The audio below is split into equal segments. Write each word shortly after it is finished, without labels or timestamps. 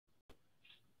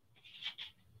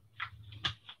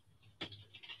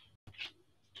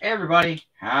Hey everybody,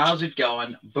 how's it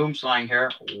going? Boom Slang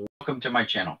here. Welcome to my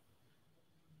channel.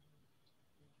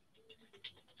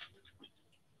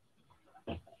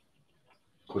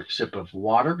 Quick sip of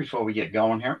water before we get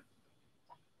going here.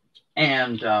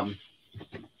 And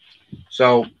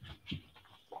so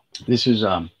this is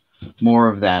more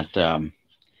of that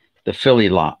the Philly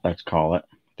lot, let's call it,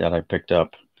 that I picked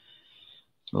up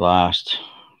last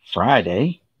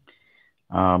Friday.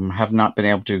 Have not been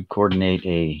able to coordinate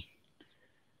a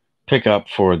pickup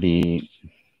for the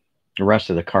rest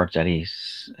of the carts that he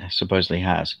supposedly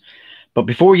has. But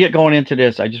before we get going into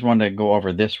this, I just wanted to go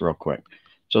over this real quick.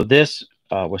 So this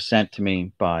was sent to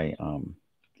me by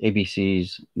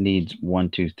ABC's Needs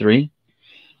 123,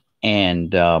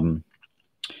 and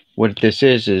what this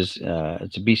is it's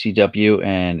a BCW,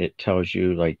 and it tells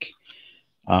you, like,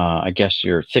 I guess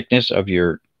your thickness of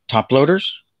your top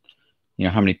loaders. You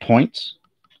know how many points?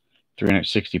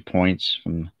 360 points,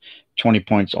 from 20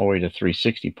 points all the way to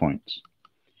 360 points.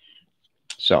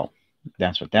 So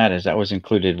that's what that is. That was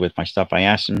included with my stuff. I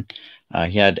asked him,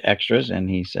 he had extras, and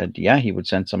he said, yeah, he would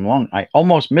send some along. I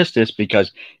almost missed this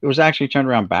because it was actually turned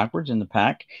around backwards in the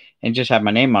pack and just had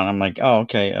my name on it. I'm like, oh,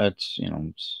 okay, it's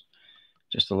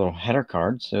just a little header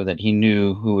card so that he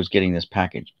knew who was getting this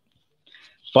package.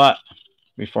 But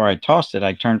before I tossed it,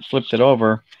 I flipped it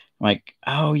over. I'm like,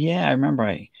 oh yeah, I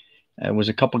remember. It was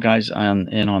a couple guys in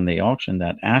on the auction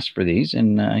that asked for these,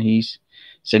 and he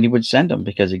said he would send them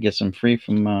because he gets them free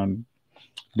from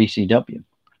BCW.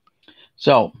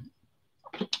 So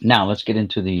now let's get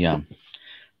into the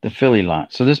Philly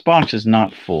lot. So this box is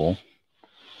not full;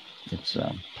 it's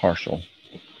partial,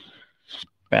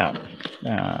 about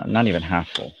not even half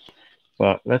full.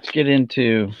 But let's get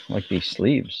into like these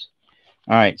sleeves.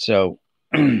 All right, so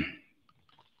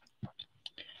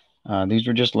these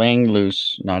were just laying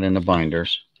loose, not in the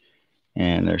binders,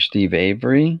 and they're Steve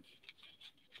Avery,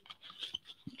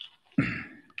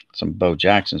 some Bo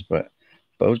Jacksons, but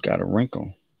Bo's got a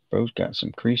wrinkle. Bo's got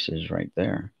some creases right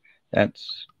there.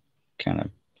 That's kind of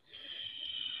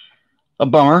a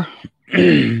bummer.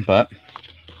 But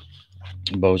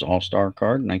Bo's All-Star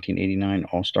card, 1989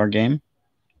 All-Star game.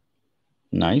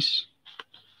 Nice.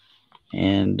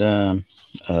 And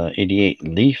 88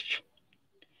 Leaf.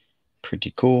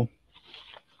 Pretty cool.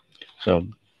 So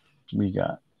we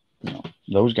got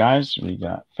those guys. We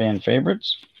got fan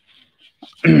favorites.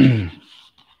 This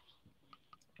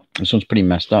one's pretty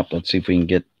messed up. Let's see if we can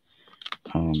get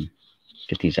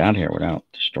these out here without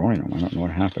destroying them. I don't know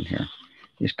what happened here.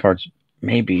 These cards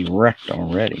may be wrecked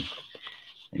already.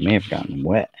 They may have gotten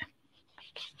wet.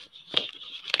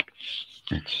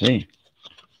 Let's see.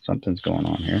 Something's going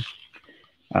on here.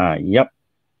 Yep.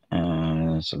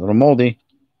 It's a little moldy.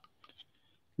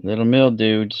 Little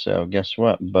mildewed. So guess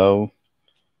what? Bo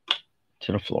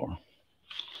to the floor.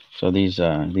 So these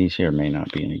here may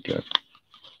not be any good.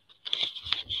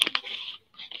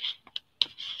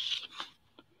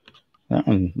 That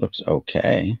one looks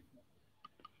okay.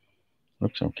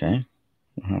 Looks okay.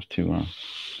 We'll have to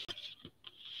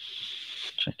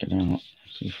check it out.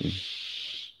 See if we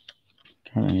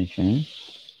got anything.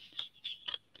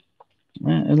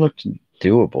 It looks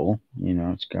doable.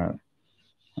 It's got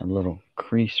a little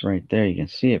crease right there. You can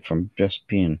see it from just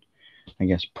being, I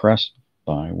guess, pressed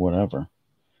by whatever.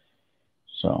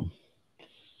 So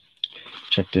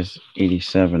check this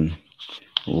 87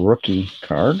 rookie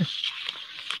card.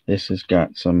 This has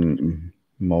got some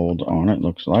mold on it,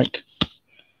 looks like.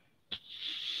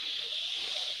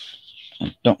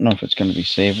 I don't know if it's going to be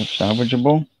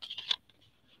salvageable.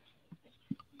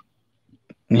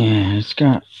 Yeah, it's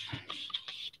got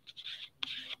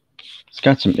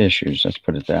some issues, let's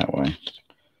put it that way.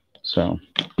 So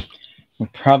we'll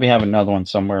probably have another one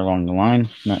somewhere along the line.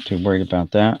 Not too worried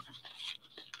about that.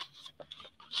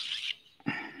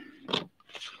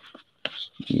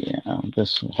 Yeah,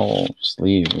 this whole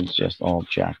sleeve is just all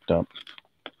jacked up.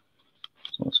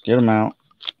 So let's get them out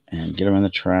and get them in the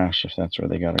trash if that's where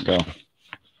they got to go.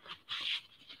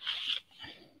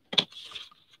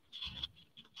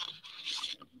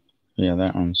 Yeah,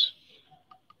 that one's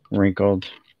wrinkled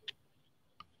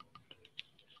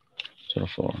to the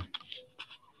floor.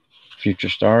 Future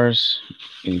Stars,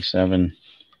 87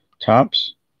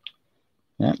 Tops.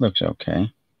 That looks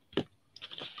okay.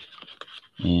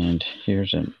 And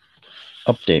here's an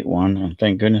update one. And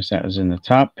thank goodness that was in the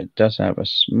top. It does have a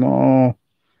small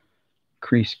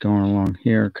crease going along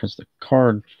here because the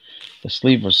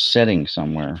sleeve was setting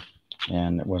somewhere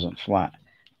and it wasn't flat.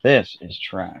 This is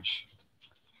trash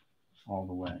all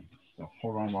the way. So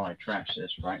hold on while I trash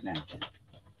this right now.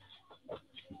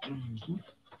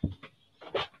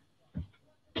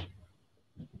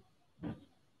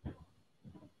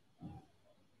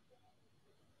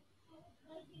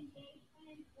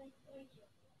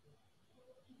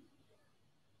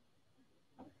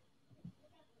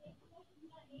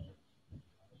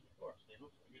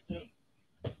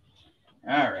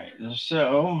 All right,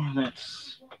 so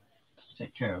let's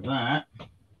take care of that.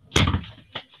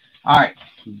 All right,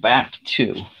 back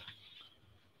to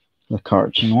the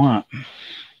cards you want.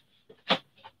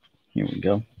 Here we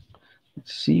go.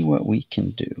 Let's see what we can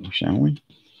do, shall we?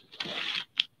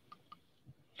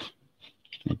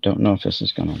 I don't know if this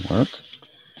is going to work.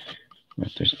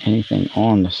 If there's anything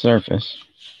on the surface,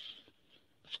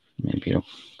 maybe it'll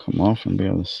come off and be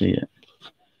able to see it.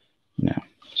 No.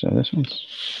 So this one's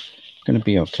going to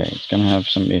be okay. It's going to have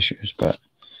some issues, but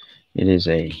it is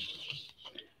a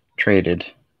traded.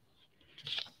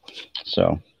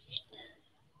 So,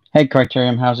 hey,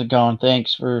 Criterium, how's it going?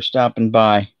 Thanks for stopping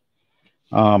by.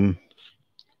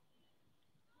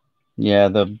 Yeah,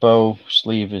 the bow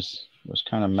sleeve was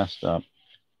kind of messed up.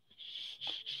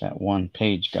 That one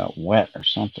page got wet or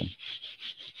something.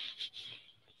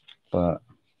 But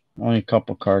only a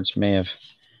couple cards may have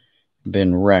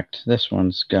been wrecked. This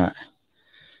one's got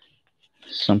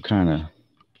some kind of,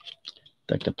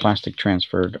 like the plastic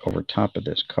transferred over top of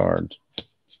this card.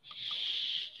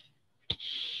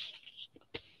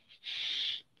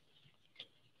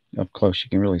 Up close you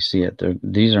can really see it.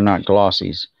 These are not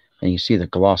glossies, and you see the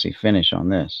glossy finish on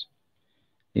this.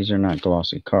 These are not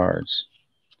glossy cards.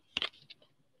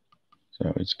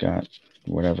 So it's got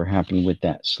whatever happened with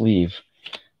that sleeve,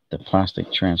 the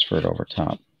plastic transferred over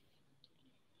top.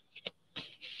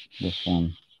 This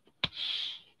one,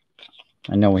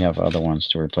 I know we have other ones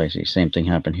to replace these. Same thing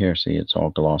happened here. See, it's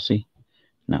all glossy.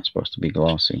 Not supposed to be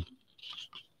glossy.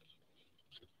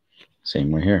 Same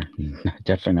way here.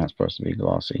 Definitely not supposed to be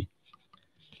glossy.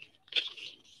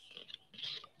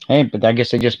 Hey, but I guess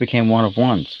they just became one of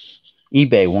ones.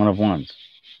 eBay one of ones.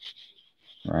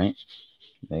 Right?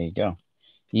 There you go.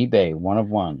 eBay one of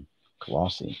one.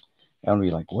 Glossy. I'll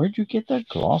be like, where'd you get the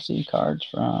glossy cards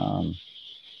from?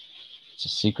 It's a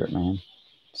secret, man.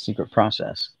 Secret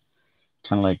process.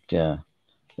 Kind of like the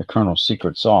Colonel's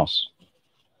secret sauce.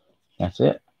 That's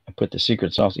it. I put the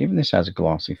secret sauce. Even this has a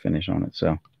glossy finish on it.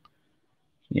 So,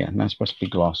 yeah, not supposed to be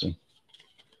glossy.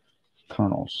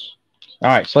 Colonel's. All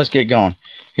right, so let's get going.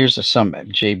 Here's some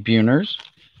J. Buners.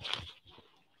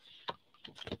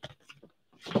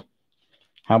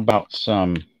 How about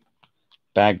some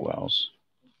Bagwells?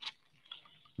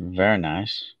 Very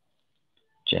nice.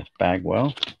 Jeff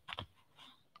Bagwell.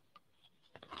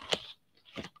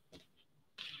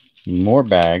 More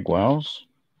Bagwells.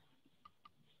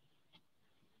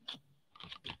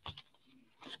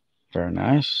 Very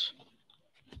nice.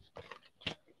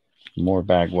 More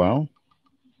Bagwell.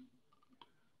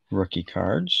 Rookie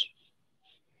cards.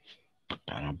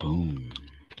 Bada boom.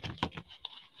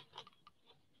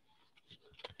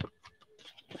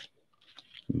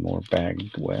 More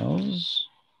Bagwells.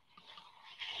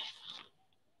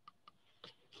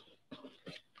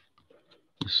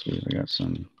 This sleeve, I got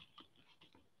some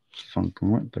funk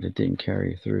on it, but it didn't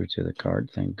carry through to the card,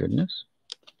 thank goodness.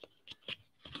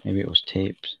 Maybe it was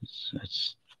tape.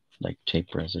 It's like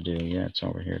tape residue. Yeah, it's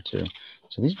over here too.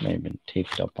 So these may have been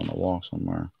taped up on the wall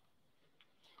somewhere.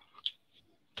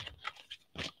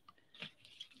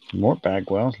 More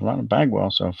Bagwells. A lot of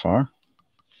Bagwells so far.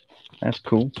 That's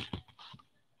cool.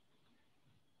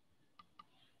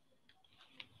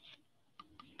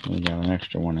 We got an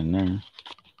extra one in there.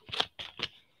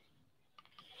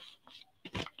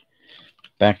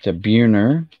 Back to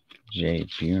Buhner. J.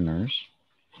 Buners.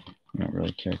 I don't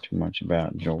really care too much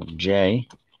about Joel J.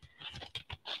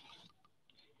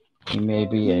 He may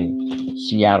be a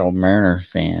Seattle Mariner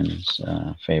fan's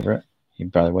favorite.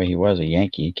 By the way, he was a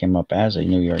Yankee. He came up as a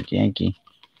New York Yankee.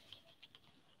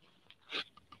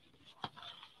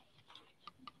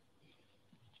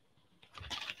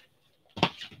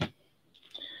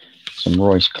 Some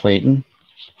Royce Clayton.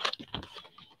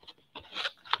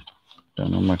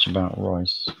 Don't know much about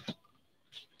Royce.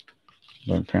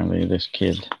 But apparently this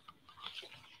kid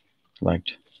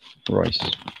liked Royce.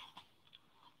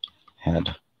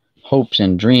 Had hopes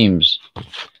and dreams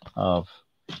of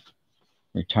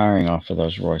retiring off of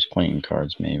those Royce Clayton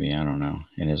cards, maybe. I don't know.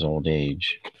 In his old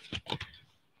age.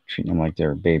 Treating them like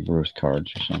they're Babe Ruth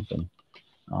cards or something.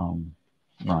 Ron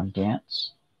Gantz.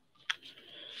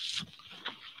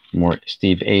 More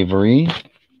Steve Avery.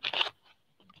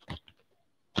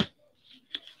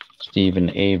 Stephen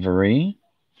Avery.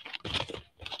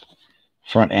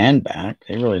 Front and back.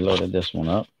 They really loaded this one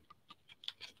up.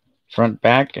 Front,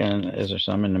 back, and is there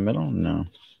some in the middle? No.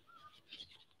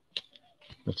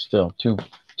 But still, two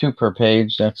per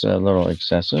page. That's a little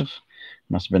excessive.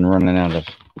 Must have been running out of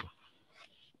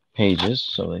pages,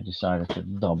 so they decided to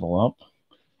double up.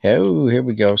 Oh, here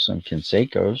we go. Some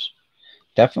Canseco's.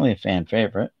 Definitely a fan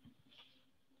favorite.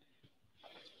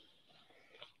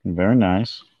 Very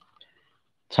nice.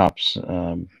 Topps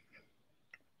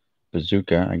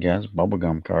Bazooka, I guess,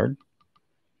 bubblegum card.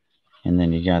 And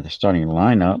then you got the starting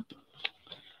lineup.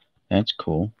 That's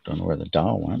cool. Don't know where the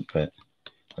doll went, but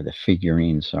or the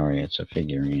figurine. Sorry, it's a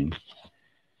figurine.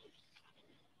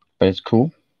 But it's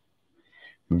cool.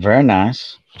 Very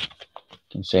nice.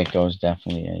 Canseco is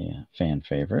definitely a fan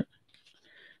favorite.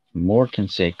 More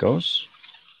Cansecos.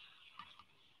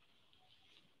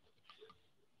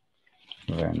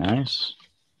 Very nice.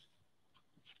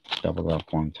 Doubled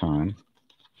up one time.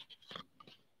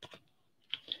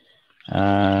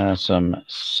 Some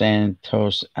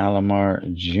Santos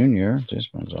Alomar Jr. This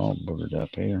one's all boogered up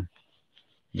here.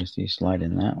 I guess these slide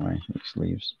in that way, these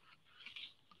sleeves.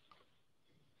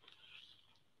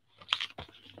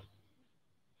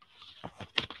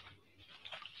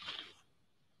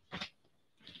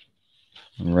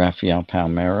 Rafael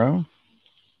Palmeiro.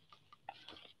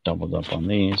 Doubled up on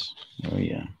these. Oh,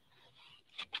 yeah.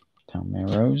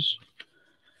 Palmeiros.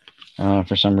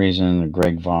 For some reason,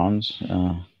 Greg Vaughn's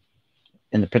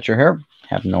in the picture here.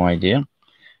 Have no idea.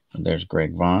 There's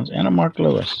Greg Vaughn's and a Mark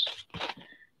Lewis.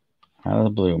 Out of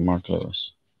the blue, Mark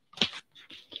Lewis.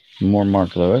 More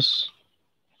Mark Lewis.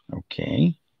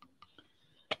 Okay.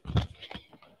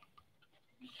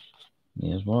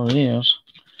 Is what it is.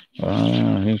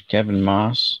 Here's Kevin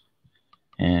Moss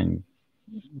and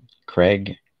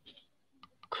Craig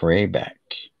Crayback.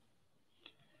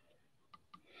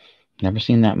 Never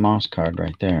seen that Moss card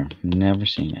right there. Never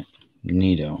seen it.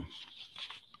 Neato.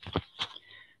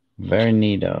 Very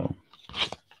neato.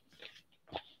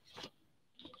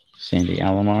 Sandy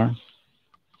Alomar.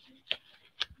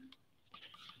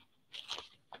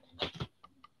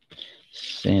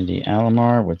 Sandy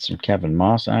Alomar with some Kevin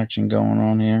Moss action going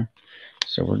on here.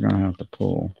 So we're going to have to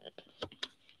pull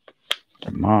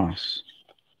the Moss.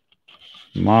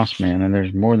 Moss man. And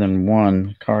there's more than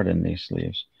one card in these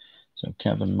sleeves. So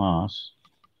Kevin Moss.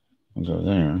 We'll go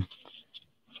there.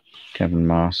 Kevin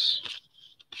Moss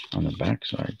on the back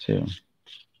side too.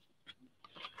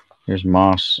 Here's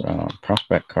Moss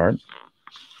prospect card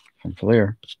from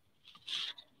Fleer.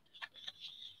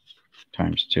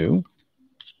 ×2.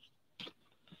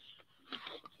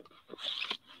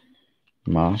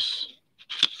 Moss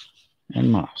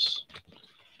and Moss.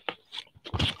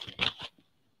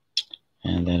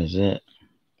 And that is it.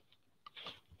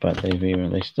 But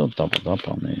they still doubled up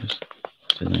on these.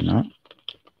 Did they not?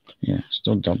 Yeah,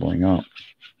 still doubling up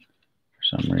for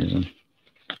some reason.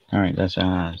 All right, that's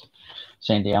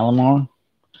Sandy Alomar.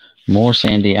 More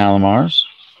Sandy Alomars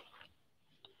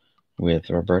with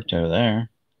Roberto there.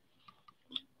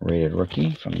 Rated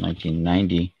rookie from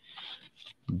 1990.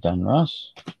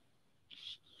 Donruss.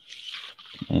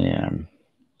 And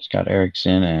Scott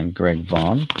Erickson and Greg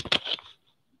Vaughn.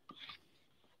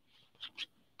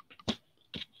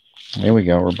 There we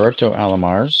go. Roberto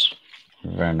Alomars.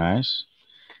 Very nice.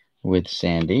 With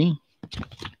Sandy.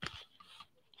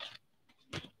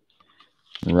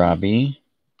 Robbie's.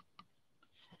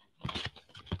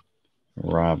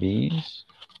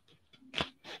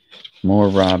 More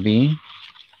Robbie.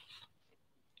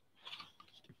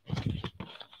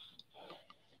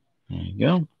 There you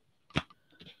go.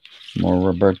 More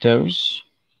Roberto's.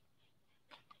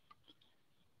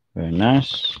 Very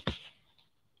nice.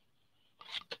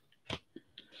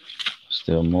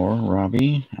 Still more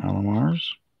Robbie Alomars.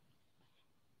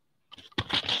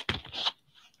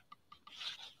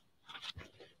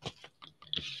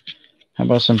 How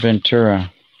about some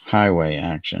Ventura Highway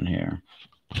action here?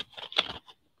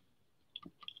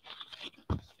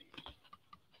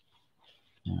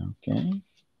 Okay.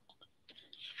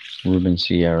 Ruben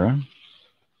Sierra.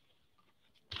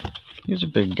 He's a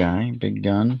big guy, big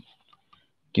gun.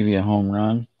 Give you a home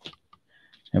run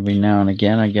every now and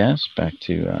again, I guess. Back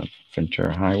to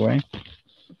Ventura Highway.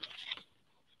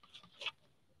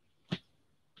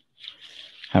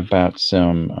 How about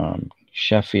some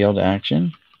Sheffield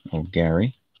action? Oh,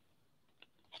 Gary.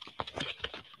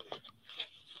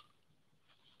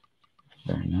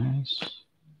 Very nice.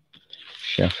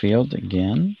 Sheffield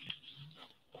again.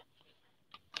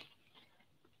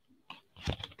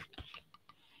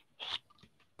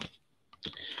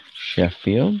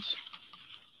 Sheffield.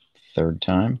 Third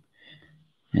time.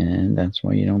 And that's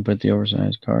why you don't put the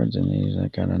oversized cards in these.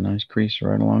 That got a nice crease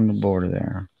right along the border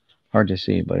there. Hard to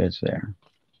see, but it's there.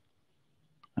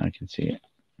 I can see it.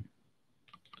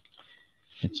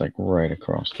 It's like right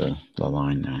across the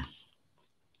line there.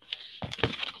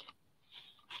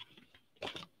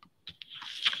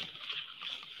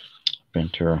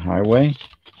 Ventura Ventura Highway.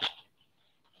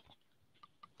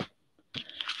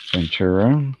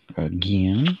 Ventura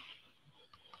again.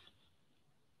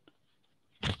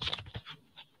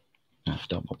 Not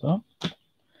doubled up.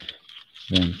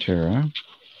 Ventura.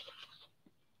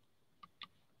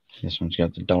 This one's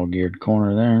got the dog-eared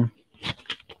corner there.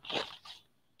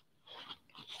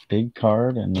 Big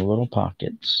card and the little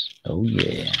pockets. Oh,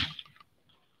 yeah.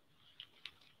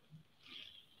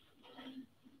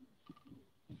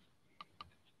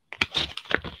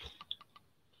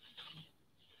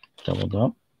 Doubled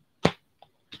up.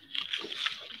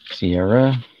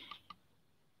 Sierra.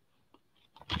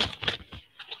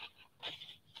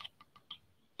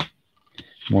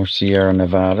 More Sierra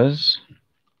Nevadas.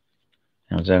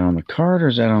 Now, is that on the card or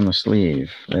is that on the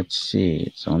sleeve? Let's see.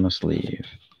 It's on the sleeve.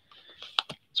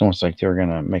 It's almost like they're going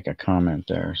to make a comment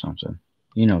there or something.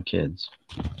 You know, kids.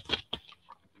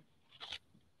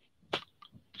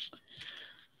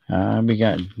 We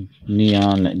got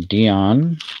Neon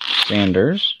Deion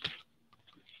Sanders.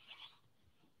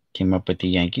 Came up with the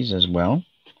Yankees as well.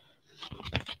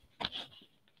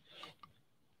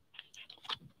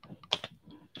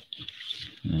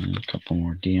 And a couple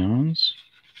more Deons.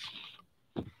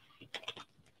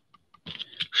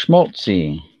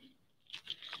 Schmaltzy.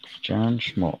 John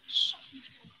Schmaltz.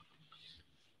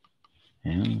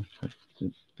 And put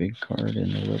the big card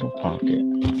in the little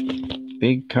pocket.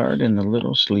 Big card in the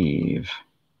little sleeve.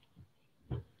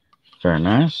 Very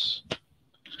nice.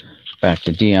 Back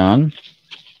to Deion.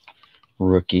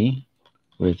 Rookie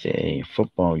with a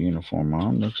football uniform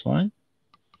on, looks like.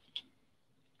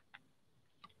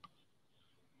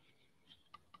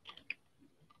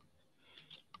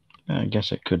 I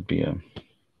guess it could be a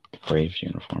Braves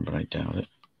uniform, but I doubt it.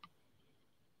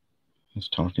 It's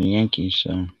talking Yankees,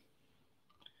 so.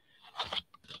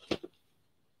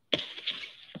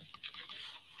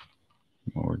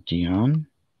 More Deion.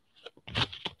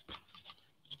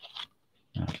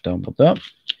 Not doubled up.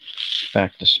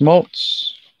 Back to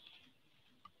Smoltz.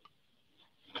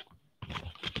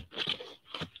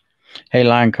 Hey,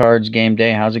 Line Cards Game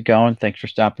Day. How's it going? Thanks for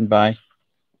stopping by.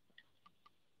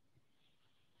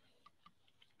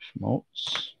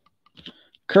 Schmaltz.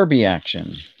 Kirby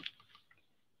action.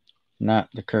 Not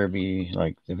the Kirby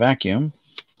like the vacuum.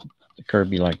 The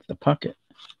Kirby like the pucket.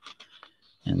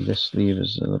 And this sleeve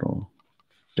is a little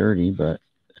dirty, but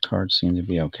the cards seem to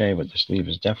be okay. But the sleeve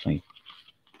is definitely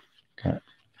got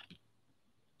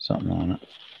something on it.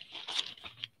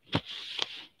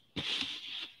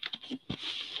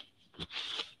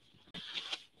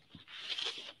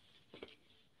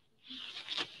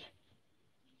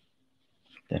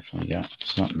 Definitely got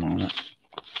something on it.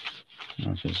 I don't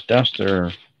know if it's dust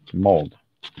or mold.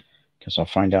 Guess I'll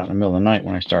find out in the middle of the night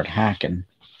when I start hacking.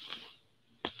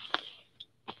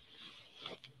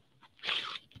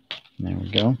 There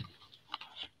we go.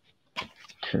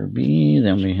 Kirby.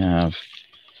 Then we have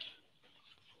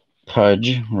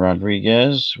Pudge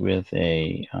Rodriguez with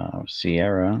a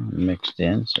Sierra mixed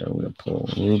in. So we'll pull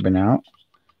Ruben out.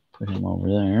 Put him over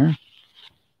there.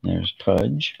 There's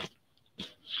Pudge.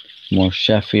 More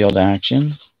Sheffield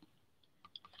action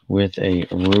with a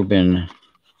Ruben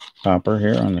popper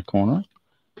here on the corner.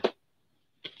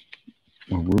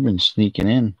 Well, Ruben's sneaking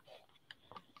in.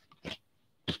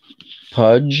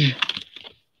 Pudge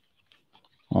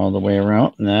all the way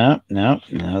around. No.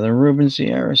 Another Ruben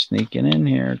Sierra sneaking in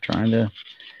here, trying to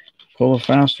pull a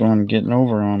fast one, getting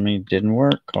over on me. Didn't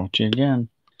work. Caught you again.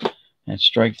 That's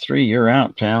strike 3. You're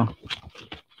out, pal.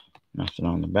 Nothing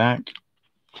on the back.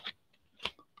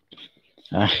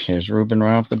 Here's Ruben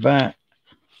right off the bat.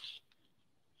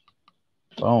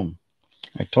 Boom.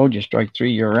 I told you, strike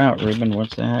 3, you're out, Ruben.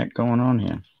 What's the heck going on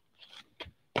here?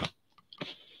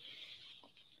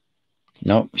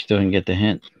 Nope, still didn't get the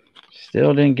hint.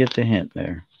 Still didn't get the hint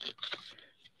there.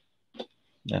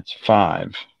 That's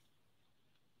 5.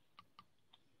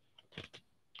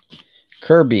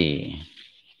 Kirby,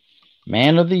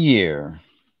 Man of the Year.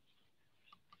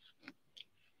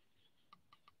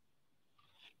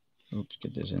 Oops,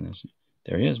 get this in this.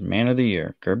 There he is, Man of the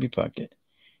Year, Kirby Puckett.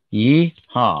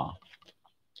 Yee-haw.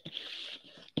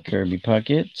 Kirby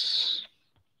Pucketts.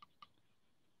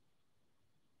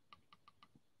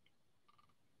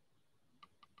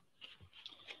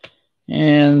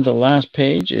 And the last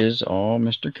page is all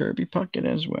Mr. Kirby Puckett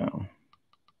as well.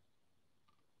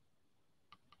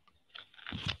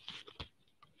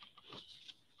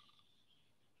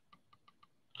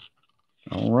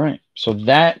 All right. So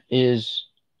that is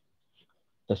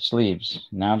the sleeves.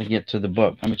 Now to get to the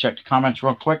book. Let me check the comments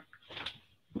real quick.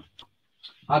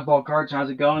 Oddball Cards, how's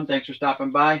it going? Thanks for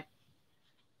stopping by.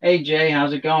 Hey, Jay,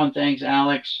 how's it going? Thanks,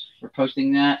 Alex, for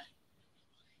posting that.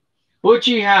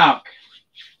 Butchie Hawk.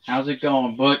 How's it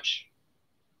going, Butch?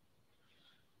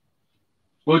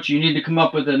 Butch, you need to come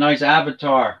up with a nice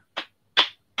avatar.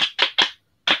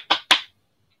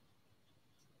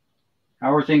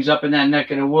 How are things up in that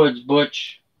neck of the woods,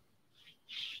 Butch?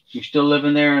 You still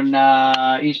living there in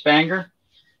East Bangor?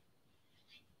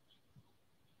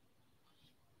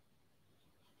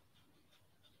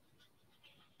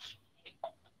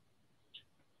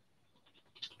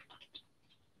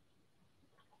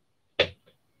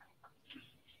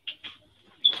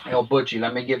 Hey, oh, Butchie,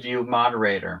 let me give you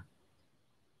moderator.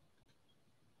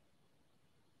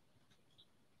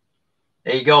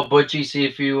 There you go, Butchie. See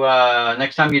if you,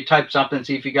 next time you type something,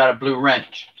 see if you got a blue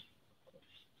wrench.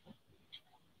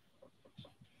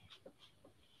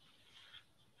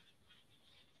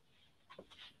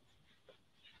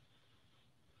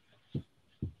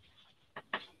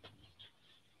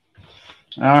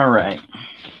 All right.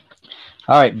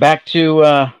 All right, back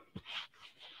to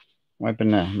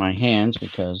wiping my hands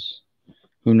because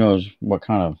who knows what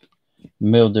kind of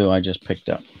mildew I just picked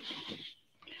up.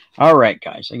 All right,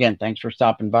 guys. Again, thanks for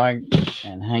stopping by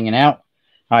and hanging out.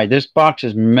 All right, this box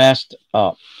is messed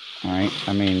up. All right,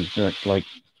 I mean, like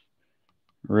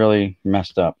really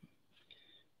messed up.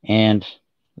 And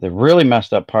the really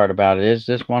messed up part about it is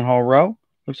this one whole row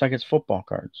looks like it's football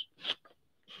cards.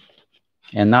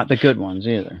 And not the good ones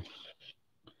either.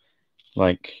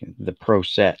 Like the Pro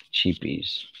Set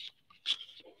cheapies.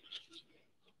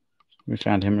 We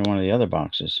found him in one of the other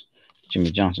boxes.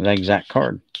 Jimmy Johnson, that exact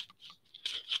card.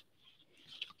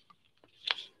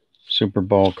 Super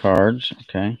Bowl cards,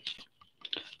 okay.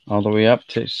 All the way up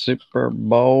to Super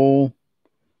Bowl.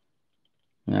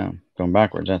 No, going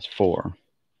backwards, that's 4,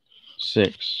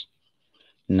 6,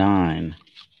 9.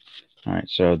 All right,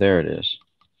 so there it is.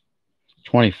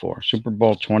 24, Super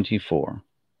Bowl 24.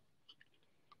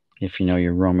 If you know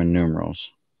your Roman numerals.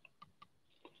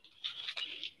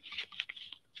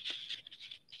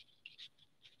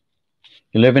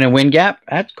 You living in Wind Gap?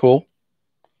 That's cool.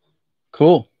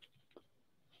 Cool.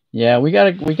 Yeah, we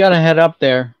gotta head up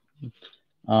there.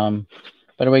 By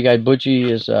the way, guys, Butchie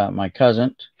is my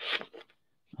cousin.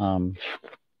 And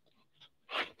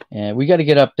we got to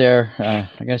get up there. I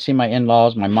got to see my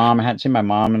in-laws, my mom. I hadn't seen my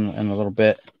mom in a little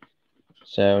bit.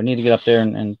 So I need to get up there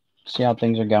and see how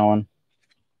things are going.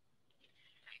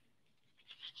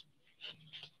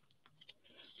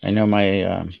 I know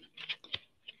my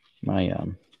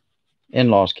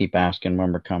in-laws keep asking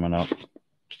when we're coming up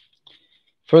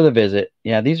for the visit.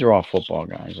 Yeah, these are all football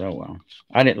guys. Oh, well.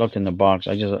 I didn't look in the box.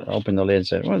 I just opened the lid and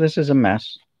said, well, this is a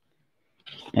mess.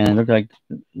 And it looked like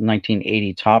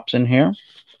 1980 tops in here.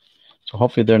 So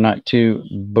hopefully they're not too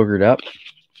boogered up.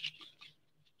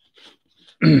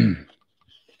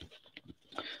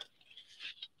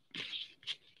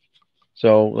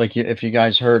 So, like, if you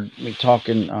guys heard me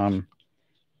talking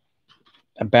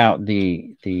about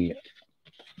the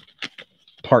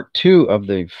part 2 of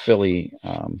the Philly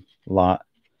lot,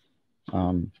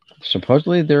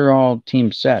 supposedly they're all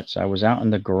team sets. I was out in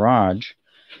the garage,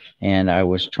 and I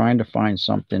was trying to find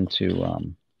something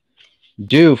to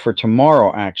do for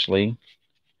tomorrow, actually.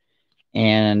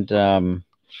 And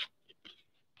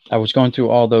I was going through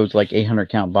all those like 800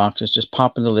 count boxes, just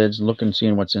popping the lids, looking,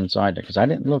 seeing what's inside it. Because I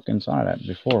didn't look inside it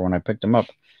before when I picked them up.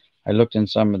 I looked in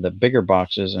some of the bigger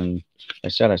boxes, and I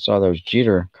said I saw those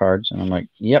Jeter cards, and I'm like,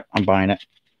 yep, I'm buying it.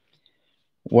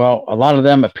 Well, a lot of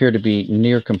them appear to be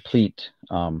near complete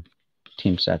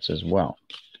team sets as well.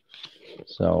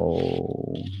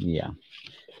 So, yeah.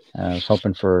 I was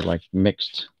hoping for like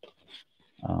mixed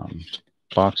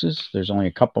boxes. There's only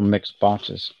a couple mixed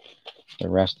boxes. The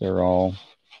rest, they're all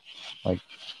like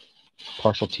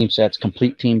partial team sets,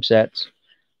 complete team sets.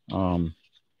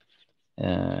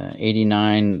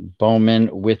 89 Bowman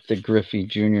with the Griffey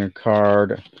Jr.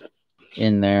 card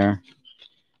in there.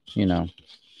 You know,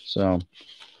 so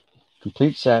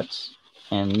complete sets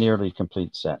and nearly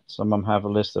complete sets. Some of them have a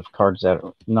list of cards that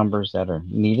are numbers that are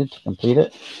needed to complete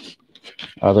it.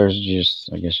 Others,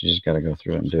 I guess you just got to go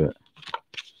through it and do it.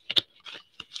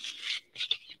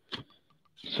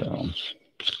 So,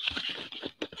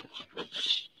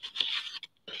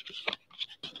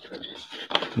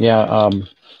 yeah,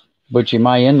 Butchie,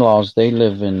 my in-laws, they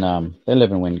live in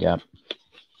Wind Gap,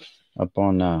 up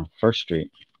on First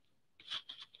Street.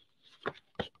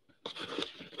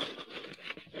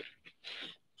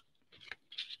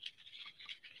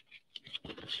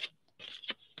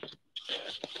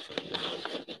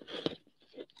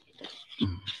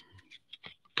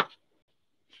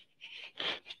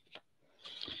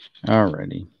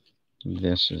 Alrighty,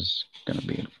 this is gonna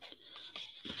be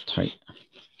tight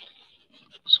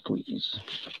squeeze.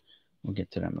 We'll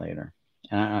get to them later.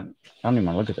 And I don't even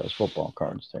want to look at those football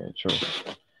cards, to tell you the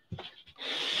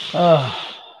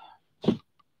truth.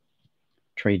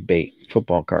 Trade bait.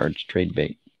 Football cards, trade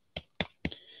bait.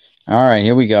 All right,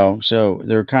 here we go. So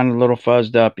they're kind of a little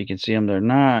fuzzed up. You can see them. They're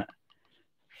not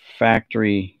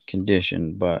factory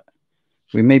condition, but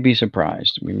we may be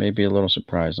surprised. We may be a little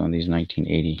surprised on these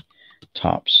 1980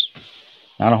 tops.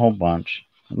 Not a whole bunch.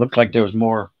 It looked like there was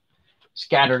more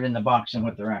scattered in the box than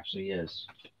what there actually is.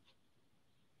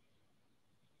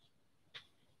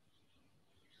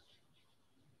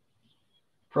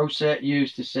 ProSet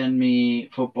used to send me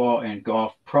football and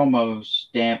golf promos,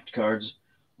 stamped cards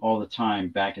all the time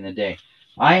back in the day.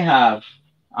 I have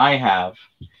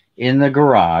in the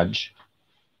garage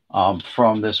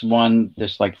from this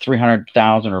like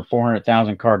 300,000 or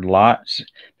 400,000 card lot.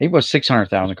 Maybe it was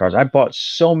 600,000 cards. I bought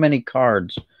so many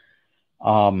cards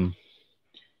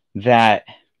that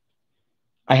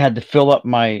I had to fill up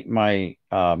my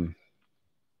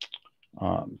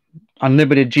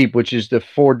Unlimited Jeep, which is the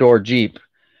 4-door Jeep.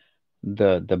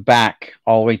 The back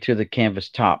all the way to the canvas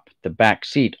top, the back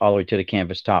seat all the way to the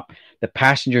canvas top, the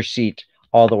passenger seat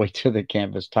all the way to the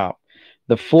canvas top,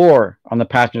 the floor on the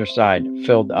passenger side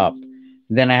filled up.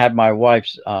 Then I had my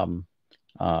wife's Kia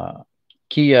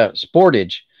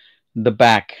Sportage, the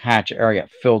back hatch area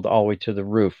filled all the way to the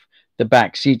roof. The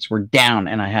back seats were down,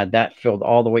 and I had that filled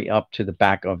all the way up to the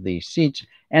back of the seats.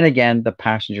 And again, the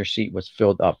passenger seat was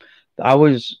filled up.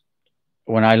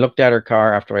 When I looked at her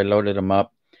car after I loaded them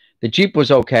up, the Jeep was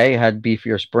okay. It had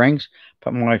beefier springs,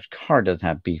 but my wife's car doesn't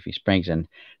have beefy springs. And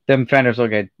them fenders,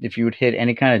 look at, if you would hit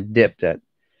any kind of dip, that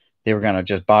they were going to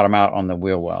just bottom out on the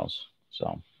wheel wells.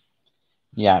 So,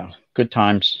 yeah, good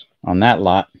times on that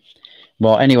lot.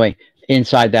 Well, anyway,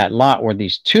 inside that lot were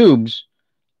these tubes,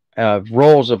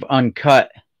 rolls of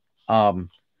uncut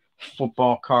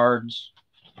football cards,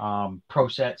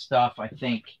 ProSet stuff, I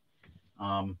think.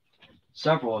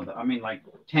 Several of them. I mean, like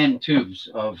 10 tubes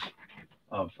of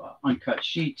uncut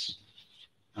sheets.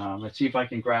 Let's see if I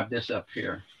can grab this up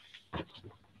here.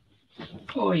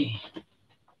 Oy.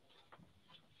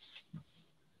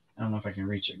 I don't know if I can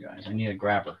reach it, guys. I need a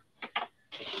grabber.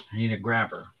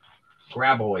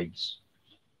 Graboids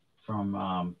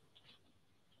from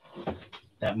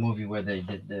that movie where they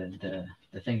did the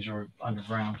things were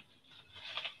underground,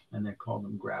 and they called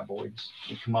them graboids.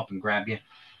 They come up and grab you,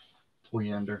 pull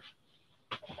you under.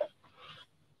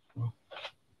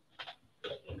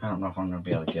 I don't know if I'm going to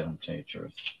be able to get them, to tell you the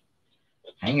truth.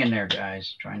 Hang in there,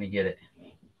 guys. Trying to get it.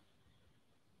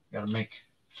 Got to make,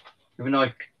 even though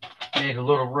I made a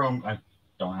little room, I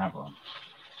don't have room.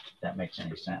 If that makes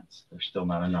any sense. There's still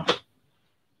not enough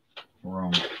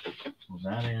room. Put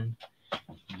that in.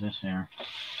 Put this here.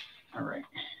 All right.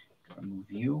 Got to move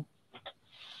you.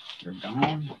 You're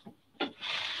gone.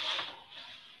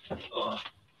 Ugh.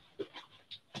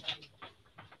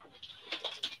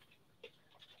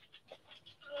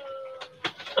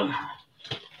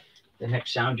 The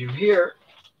next sound you hear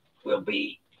will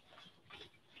be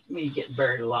me getting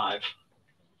buried alive.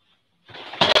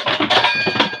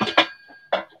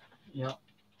 Yep.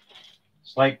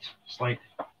 Slight.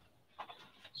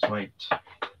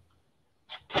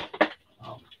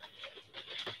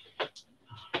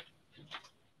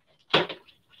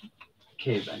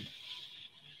 Okay, then.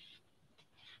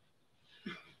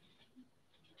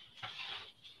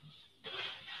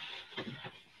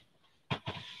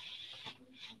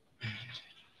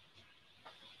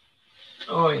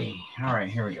 Oy. All right,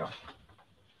 here we go.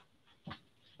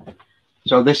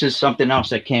 So this is something else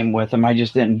that came with them. I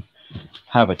just didn't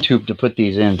have a tube to put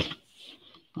these in.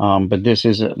 But this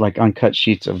is like uncut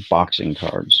sheets of boxing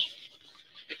cards.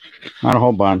 Not a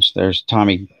whole bunch. There's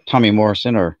Tommy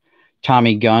Morrison, or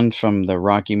Tommy Gunn from the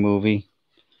Rocky movie.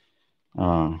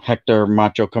 Hector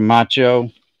Macho Camacho.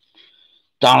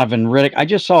 Donovan Riddick. I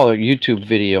just saw a YouTube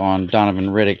video on Donovan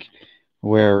Riddick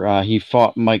where he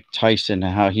fought Mike Tyson,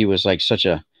 and how he was like such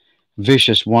a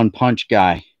vicious one-punch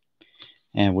guy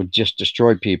and would just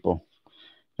destroy people.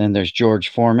 Then there's George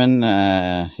Foreman.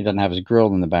 He doesn't have his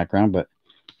grill in the background, but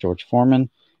George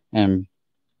Foreman. And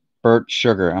Bert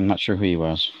Sugar. I'm not sure who he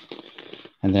was.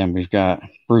 And then we've got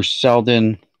Bruce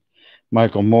Seldon,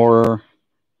 Michael Moorer,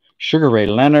 Sugar Ray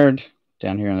Leonard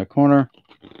down here in the corner.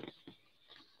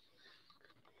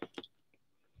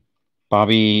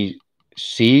 Bobby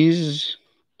Sees.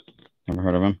 Never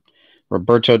heard of him.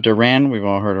 Roberto Duran. We've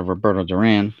all heard of Roberto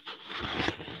Duran.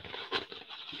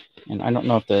 And I don't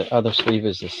know if the other sleeve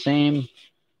is the same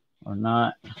or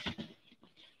not.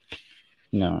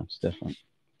 No, it's different.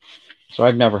 So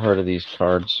I've never heard of these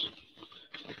cards.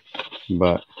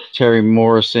 But Terry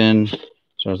Morrison.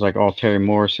 So it's like all Terry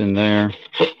Morrison there.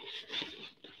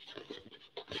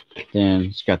 Then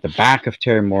it's got the back of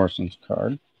Terry Morrison's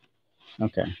card.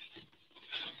 Okay.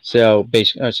 So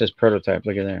basically, it says prototype.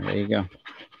 Look at there. There you go.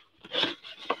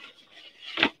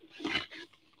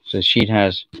 So the sheet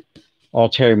has all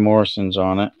Terry Morrison's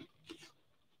on it.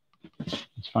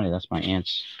 It's funny. That's my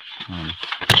aunt's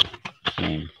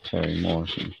name, Terry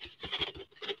Morrison.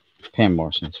 Pam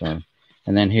Morrison, sorry.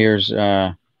 And then here's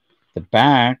the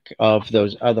back of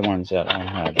those other ones that I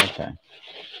had. Okay.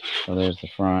 So there's the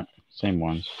front. Same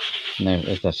ones. And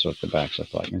that's what the backs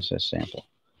look like. It says sample.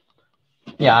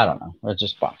 Yeah, I don't know. It's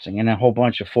just boxing. And a whole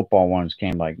bunch of football ones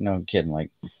came, like, no kidding,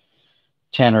 like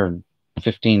 10 or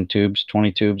 15 tubes,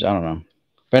 20 tubes. I don't know.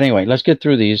 But anyway, let's get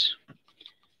through these.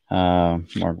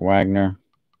 Mark Wagner.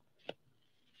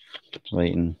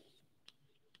 Clayton.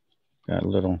 Got a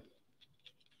little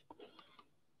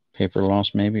paper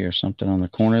loss maybe or something on the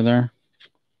corner there.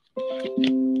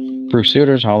 Bruce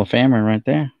Sutters, Hall of Famer right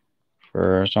there.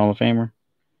 First Hall of Famer.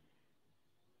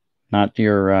 Not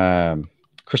your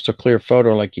crystal clear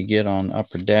photo like you get on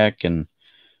Upper Deck and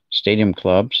Stadium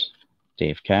Clubs.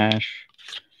 Dave Cash.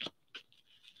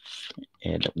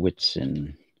 Ed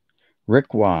Whitson.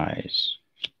 Rick Wise.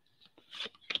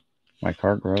 Mike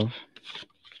Hargrove.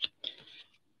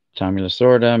 Tommy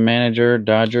Lasorda, manager,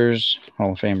 Dodgers,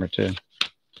 Hall of Famer too.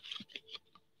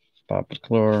 Bob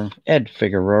McClure, Ed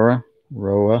Figueroa,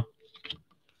 Roa,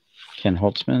 Ken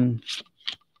Holtzman,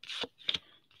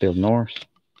 Bill North,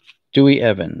 Dewey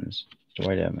Evans,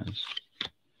 Dwight Evans,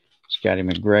 Scotty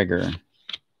McGregor,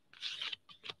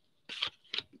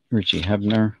 Richie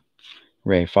Hebner,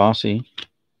 Ray Fosse,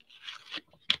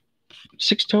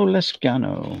 Sixto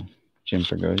Lescano, Jim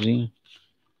Fregosi,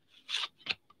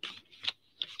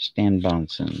 Stan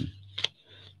Bonson.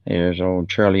 There's old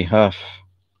Charlie Huff,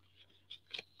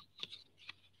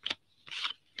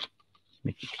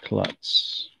 Mickey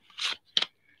Klutz.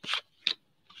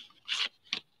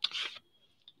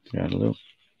 Got a little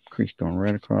crease going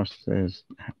right across his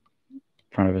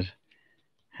front of his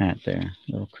hat there.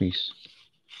 Little crease.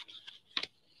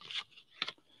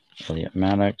 Elliot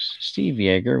Maddox. Steve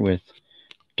Yeager with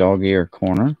dog-eared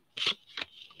corner.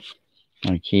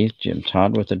 Mike Keith. Jim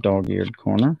Todd with a dog-eared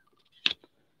corner.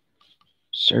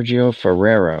 Sergio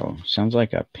Ferrero. Sounds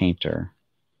like a painter.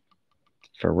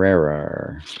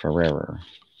 Ferrera.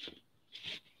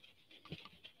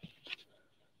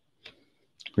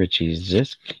 Richie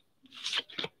Zisk.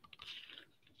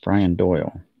 Brian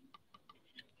Doyle.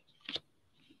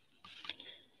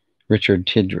 Richard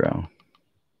Tidrow.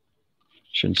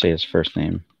 Shouldn't say his first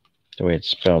name. The way it's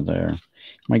spelled there.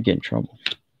 Might get in trouble.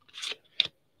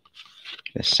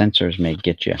 The censors may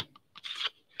get you.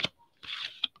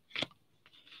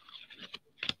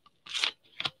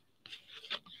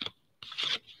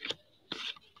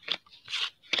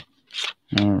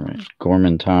 All right.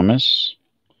 Gorman Thomas.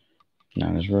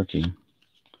 Not his rookie.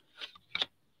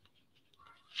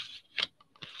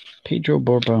 Pedro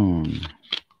Bourbon.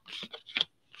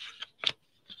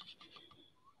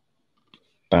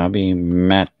 Bobby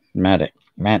Matic.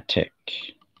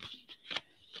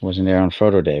 Wasn't there on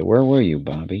photo day. Where were you,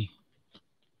 Bobby?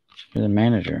 You're the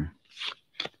manager.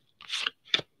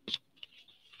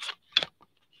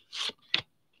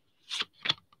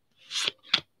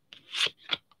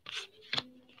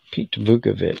 Pete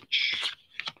Vukovic.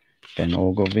 Ben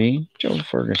Ogilvy. Joe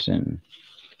Ferguson.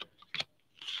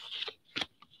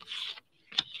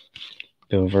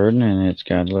 Bill Verdon, and it's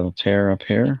got a little tear up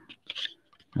here.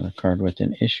 Another card with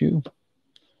an issue.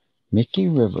 Mickey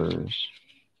Rivers.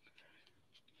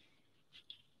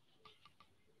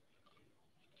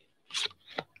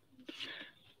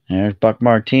 There's Buck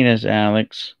Martinez,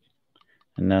 Alex.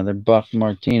 Another Buck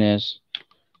Martinez.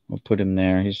 We'll put him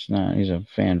there. He's a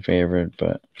fan favorite,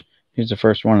 but he's the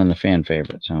first one in the fan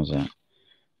favorites. How's that?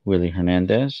 Willie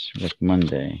Hernandez, Rick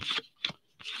Monday.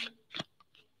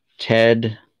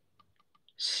 Ted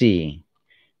C.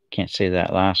 Can't say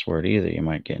that last word either. You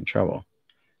might get in trouble.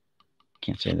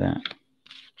 Can't say that.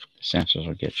 The censors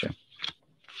will get you.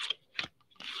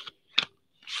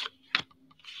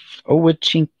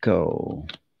 Owachinko.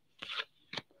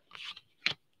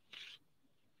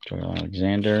 Joel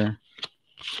Alexander.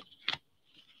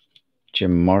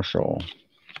 Jim Marshall.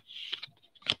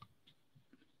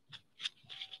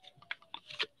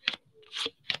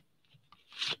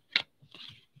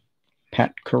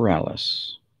 Pat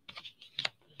Corrales.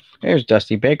 There's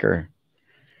Dusty Baker.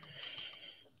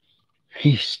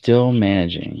 He's still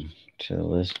managing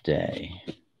to this day.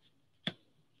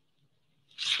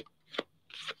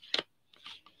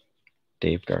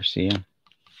 Dave Garcia.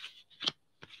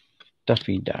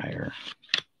 Duffy Dyer.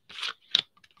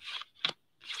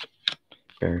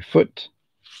 Barry Foote.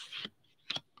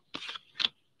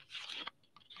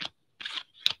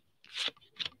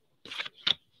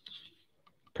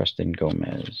 Preston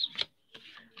Gomez.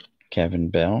 Kevin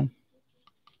Bell.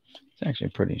 It's actually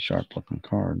a pretty sharp-looking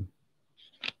card.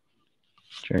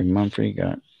 Jerry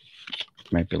Mumphrey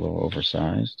might be a little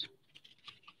oversized.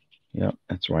 Yep,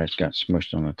 that's why it's got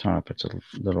smushed on the top. It's a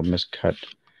little miscut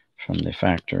from the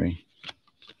factory.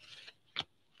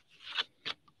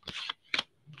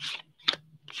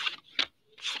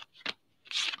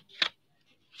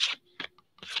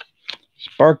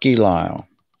 Sparky Lyle.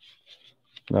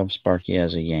 Love Sparky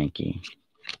as a Yankee.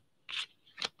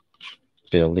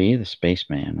 Bill Lee, the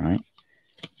spaceman, right?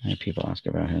 I had people ask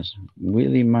about his.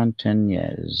 Willie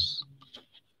Montañez.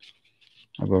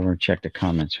 I'll go over and check the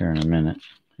comments here in a minute.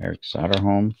 Eric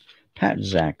Soderholm. Pat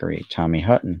Zachary. Tommy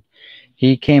Hutton.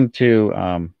 He came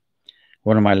to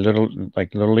one of my little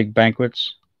league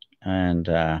banquets, and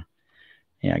yeah,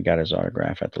 I got his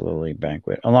autograph at the Little League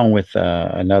banquet. Along with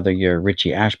another year,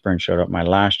 Richie Ashburn showed up my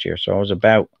last year, so I was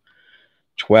about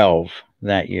 12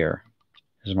 that year.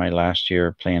 This is my last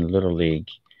year playing Little League,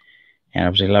 and I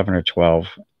was 11 or 12,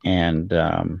 and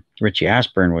Richie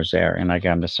Ashburn was there, and I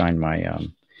got him to sign my,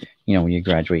 you know, when you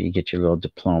graduate, you get your little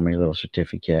diploma, your little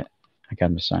certificate. I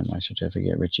got him to sign my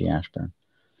certificate, Richie Ashburn.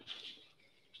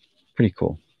 Pretty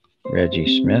cool.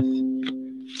 Reggie Smith.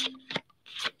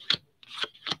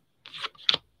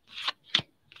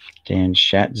 Dan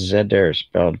Schatzeder,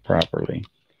 spelled properly.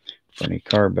 Bernie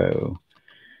Carbo.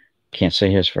 Can't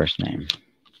say his first name.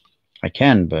 I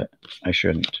can, but I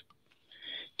shouldn't.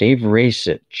 Dave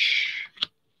Rasich.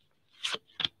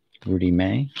 Rudy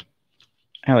May.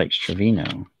 Alex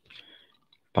Trevino.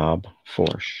 Bob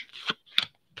Forsch.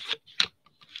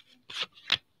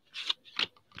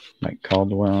 Mike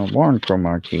Caldwell. Warren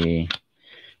Cromartie.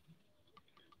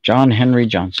 John Henry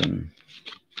Johnson.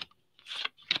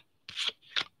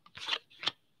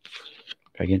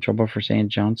 Did I get in trouble for saying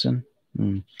Johnson?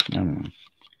 I don't know.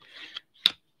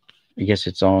 I guess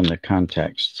it's all in the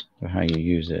context of how you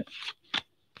use it.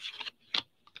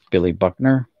 Billy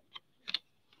Buckner.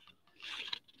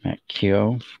 Matt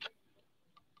Keogh.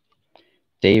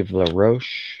 Dave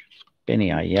LaRoche.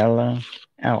 Benny Ayala.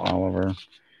 Al Oliver.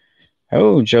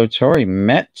 Oh, Joe Torre.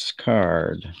 Mets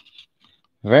card.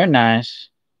 Very nice.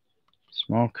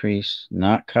 Small crease.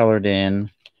 Not colored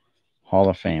in. Hall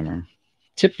of Famer.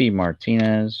 Tippy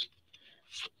Martinez.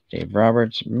 Dave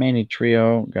Roberts. Manny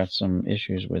Trio. Got some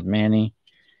issues with Manny.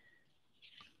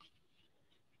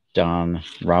 Don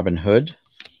Robin Hood.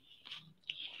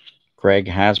 Greg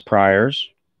Haspriors.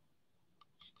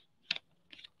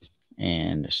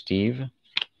 And Steve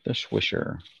the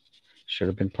Swisher. Should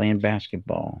have been playing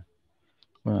basketball.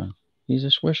 Well, he's a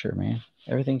swisher, man.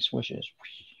 Everything swishes.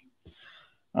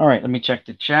 All right, let me check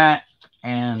the chat,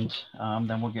 and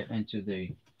then we'll get into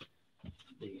the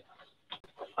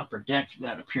upper deck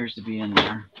that appears to be in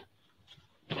there.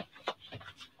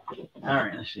 All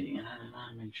right, let's see.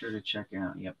 Make sure to check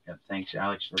out. Yep. Thanks,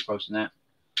 Alex, for posting that.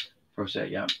 Proset,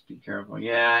 yep. Be careful.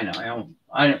 Yeah, I know.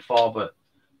 I didn't fall, but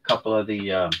a couple of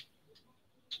the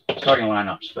starting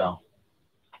lineups fell.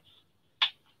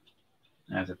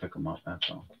 I have to pick them up, that's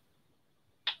all.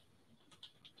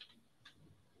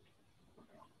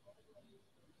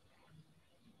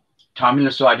 Tommy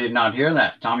Lasso, I did not hear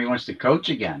that. Tommy wants to coach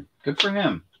again. Good for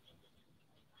him.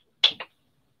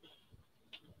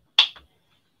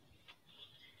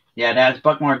 Yeah, that's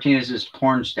Buck Martinez's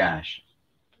porn stash.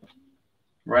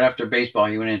 Right after baseball,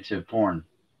 he went into porn.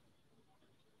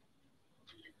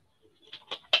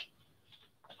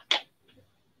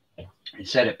 He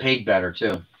said it paid better,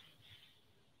 too.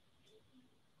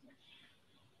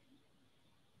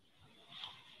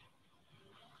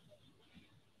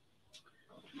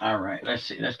 All right, let's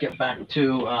see. Let's get back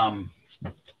to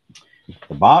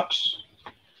the box.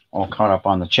 All caught up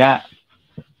on the chat.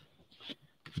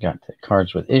 Got the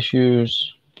cards with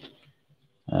issues,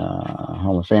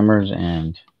 Hall of Famers,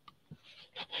 and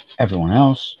everyone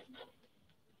else.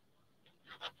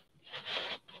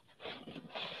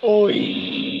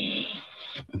 Oy.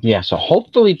 Yeah, so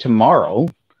hopefully tomorrow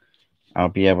I'll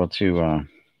be able to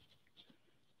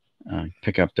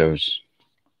pick up those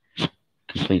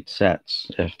complete sets,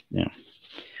 if you know,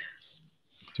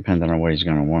 depending on what he's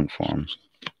going to want for them.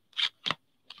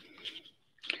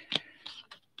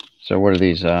 So what are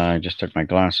these? I just took my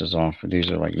glasses off. These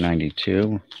are like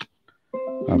 92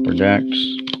 upper decks,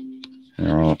 and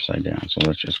they're all upside down. So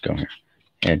let's just go here.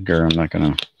 Edgar, I'm not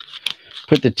going to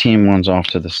put the team ones off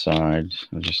to the side.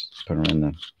 I'll just put them in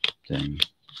the thing.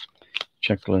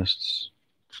 Checklists.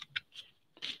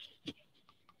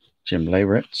 Jim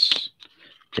Leyritz.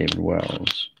 David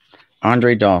Wells.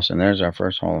 Andre Dawson. There's our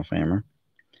first Hall of Famer.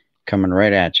 Coming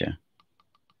right at you.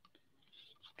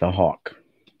 The Hawk.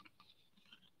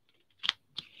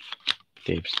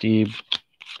 Dave Stieb.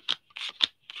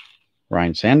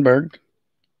 Ryan Sandberg.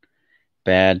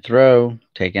 Bad throw.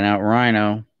 Taking out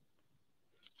Rhino.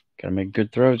 Gotta make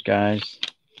good throws, guys.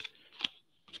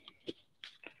 I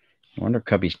wonder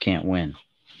Cubbies can't win.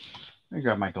 Let me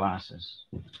grab my glasses.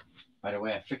 By the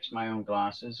way, I fixed my own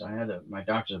glasses. I had my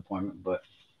doctor's appointment, but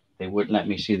they wouldn't let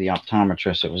me see the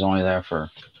optometrist. It was only there for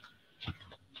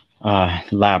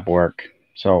lab work.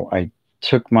 So I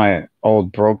took my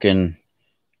old broken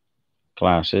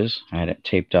glasses. I had it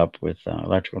taped up with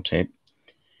electrical tape.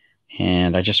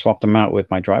 And I just swapped them out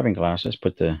with my driving glasses,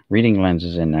 put the reading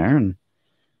lenses in there, and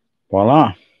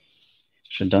voila.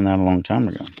 Should have done that a long time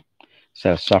ago.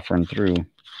 Instead of suffering through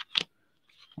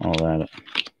all that.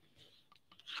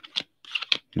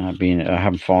 Not being, I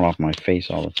haven't fallen off my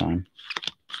face all the time.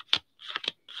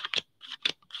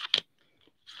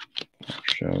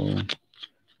 Show.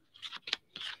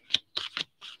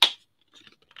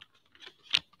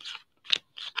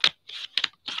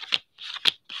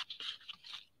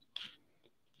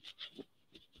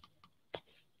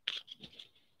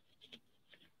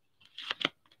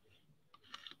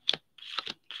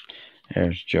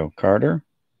 There's Joe Carter.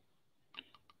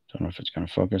 Don't know if it's going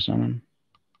to focus on him.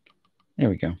 There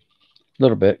we go. A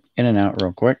little bit. In and out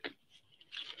real quick.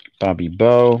 Bobby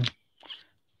Bowe.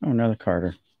 Oh, another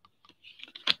Carter.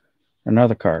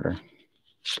 Another Carter.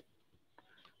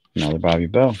 Another Bobby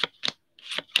Bowe.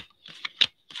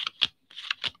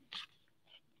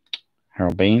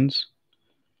 Harold Baines.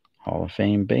 Hall of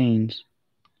Fame Baines.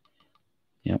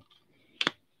 Yep.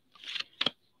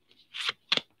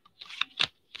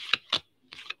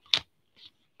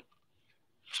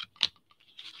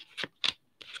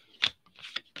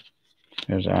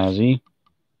 There's Ozzie.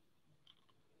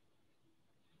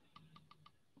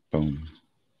 Boom.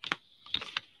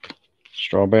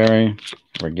 Strawberry.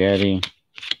 Spaghetti.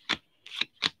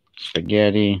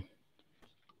 Spaghetti.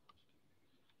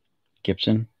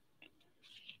 Gibson.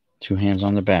 Two hands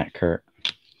on the back, Kurt.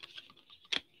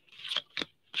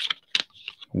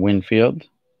 Winfield.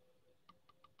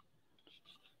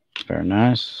 Very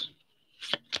nice.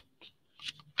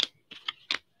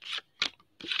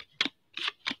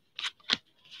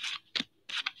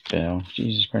 Bell.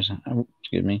 Jesus Christ. Oh,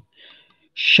 excuse me.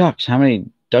 Shucks. How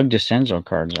many Doug DeCenzo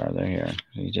cards are there here?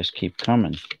 They just keep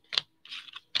coming.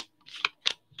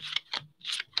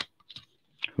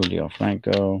 Julio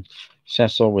Franco.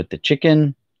 Cecil with the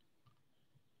chicken.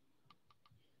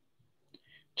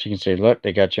 Chicken say, look,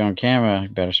 they got you on camera. You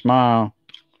better smile.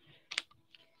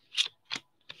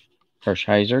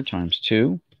 Hershiser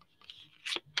 ×2.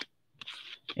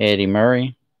 Eddie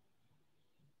Murray.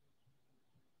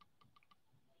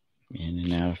 In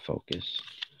and out of focus.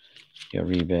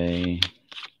 Uribe.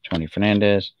 Tony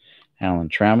Fernandez. Alan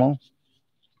Trammell.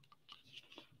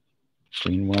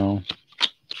 Greenwell.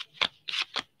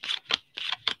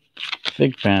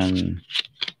 Thigpen.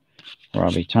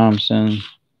 Robbie Thompson.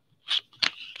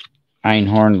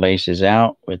 Einhorn laces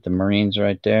out with the Marines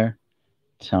right there.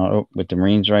 With the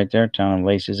Marines right there. Telling them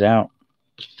laces out.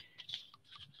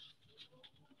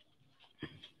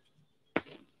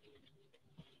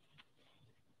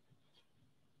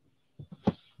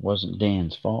 Wasn't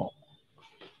Dan's fault.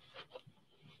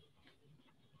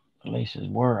 The laces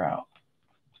were out.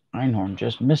 Einhorn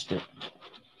just missed it.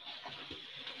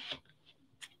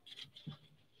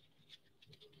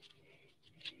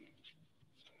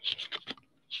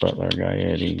 Butler,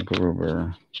 Gaetti,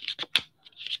 Gruber.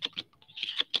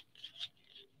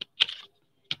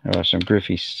 Some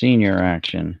Griffey Sr.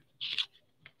 action.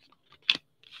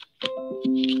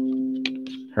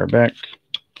 Herbeck.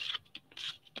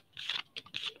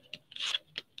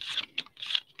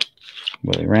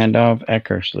 Willie Randolph,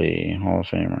 Eckersley, Hall of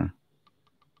Famer.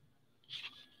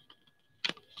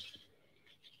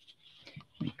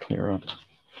 Let me clear up.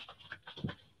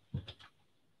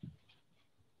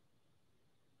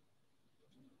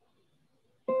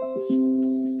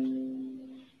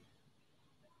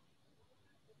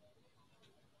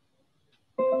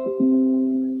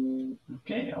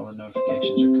 Okay, all the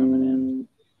notifications are coming in.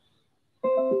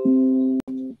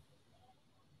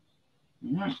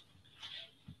 All right.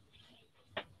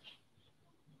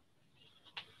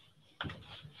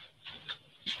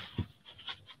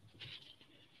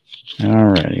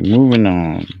 Alrighty, moving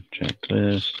on.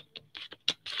 Checklist.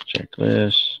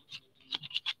 Checklist.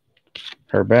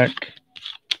 Herbeck.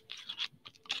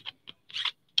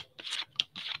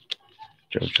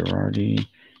 Joe Girardi.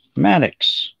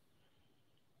 Maddox.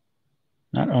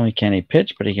 Not only can he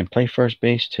pitch, but he can play first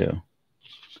base too.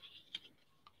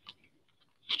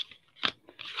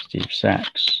 Steve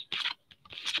Sachs.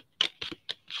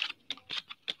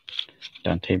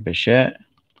 Dante Bichette.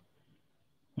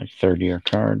 Like third-year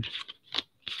card.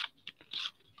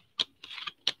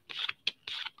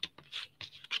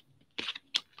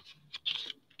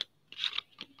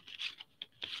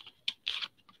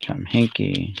 Tom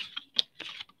Henke,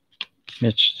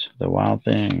 Mitch the Wild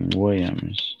Thing,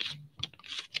 Williams,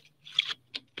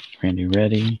 Randy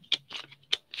Reddy,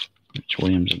 Mitch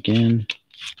Williams again.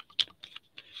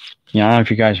 Yeah, I don't know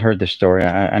if you guys heard this story.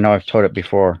 I know I've told it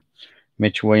before.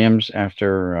 Mitch Williams,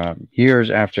 after years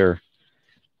after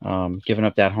giving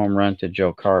up that home run to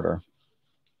Joe Carter,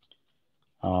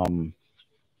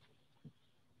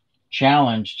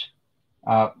 challenged,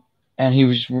 and he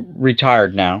was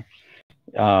retired now.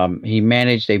 He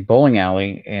managed a bowling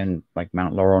alley in like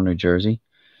Mount Laurel, New Jersey,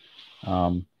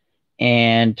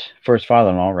 and for his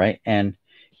father-in-law, right? And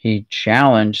he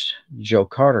challenged Joe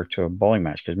Carter to a bowling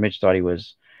match because Mitch thought he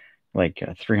was like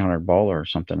a 300 bowler or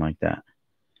something like that.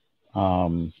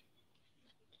 And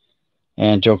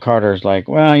Joe Carter's like,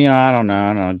 well, I don't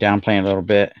know, downplaying a little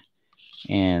bit.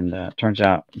 And turns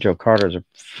out Joe Carter's a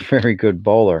very good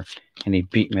bowler, and he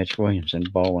beat Mitch Williams in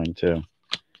bowling too.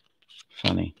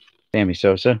 Funny. Sammy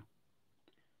Sosa.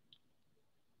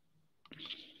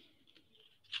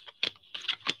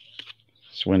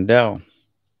 Swindell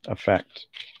effect.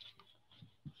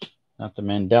 Not the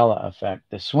Mandela effect,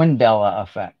 the Swindella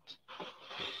effect.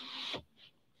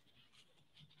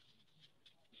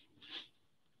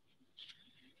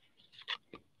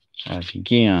 As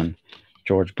again,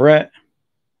 George Brett.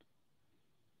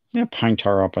 Yeah, pine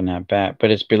tar up on that bat,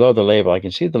 but it's below the label. I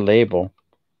can see the label.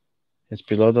 It's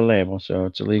below the label, so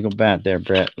it's a legal bat there,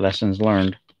 Brett. Lessons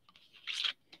learned.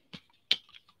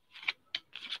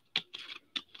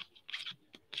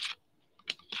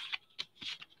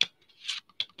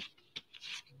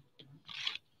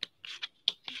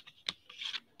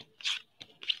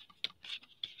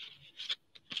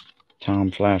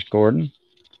 Tom Flash Gordon.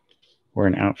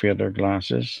 Wearing outfielder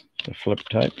glasses, the flip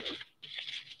type.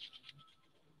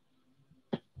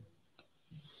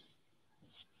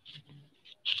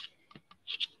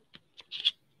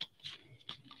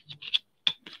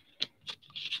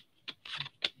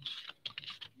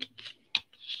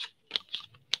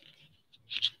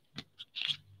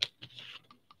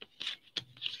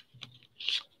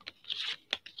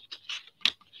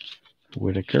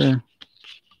 Whitaker.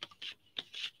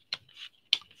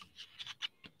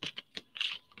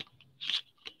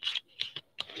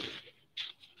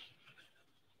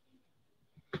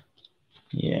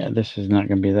 Yeah, this is not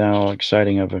going to be that all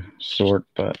exciting of a sort,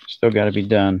 but still got to be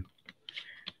done.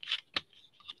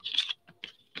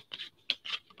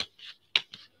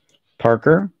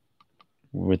 Parker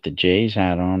with the Jays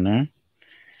hat on there.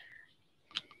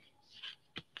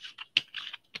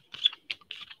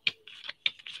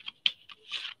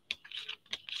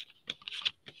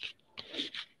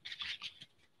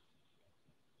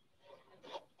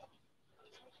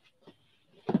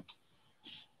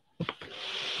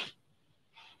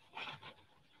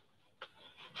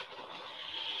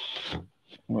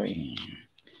 Wait.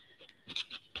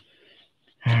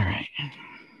 All right.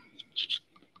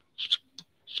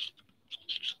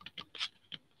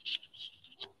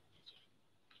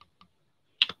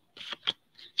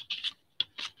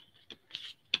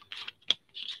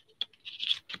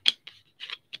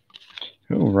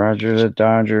 Ooh, Roger the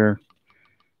Dodger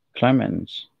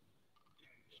Clemens.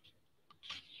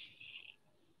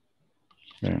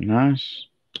 Very nice.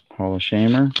 Hall of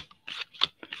Shamer.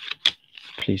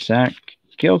 Plesac.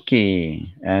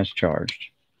 Gilkey as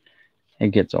charged. It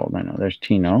gets old, I know. There's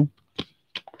Tino.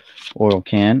 Oil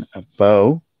can. A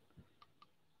Bo.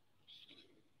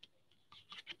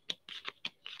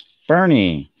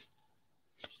 Bernie.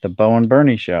 The Bo and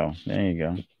Bernie show. There you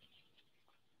go.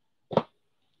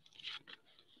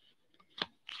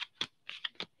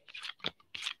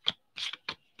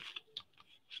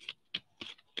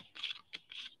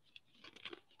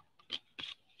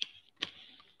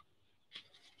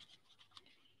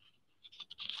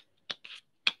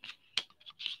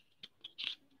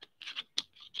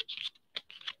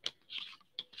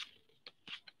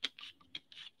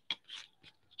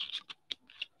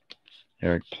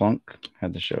 Eric Plunk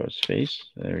had to show his face.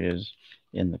 There he is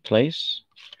in the place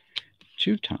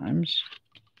 2 times.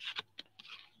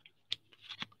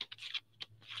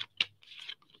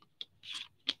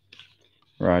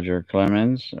 Roger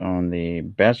Clemens on the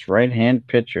best right-hand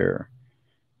pitcher.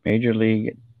 Major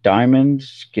League Diamond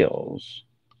Skills.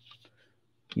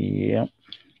 Yep.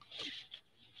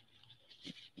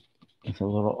 With a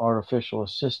little artificial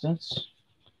assistance.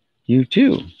 You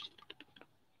too.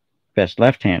 Best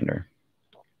left-hander.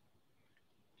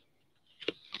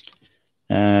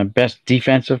 Best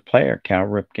defensive player, Cal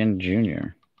Ripken Jr.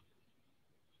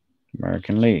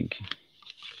 American League.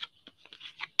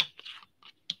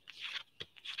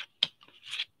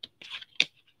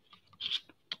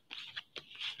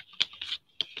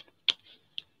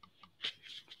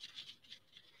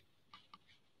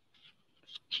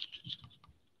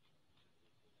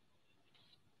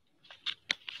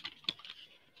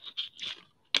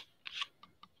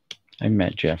 I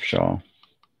met Jeff Shaw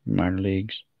in minor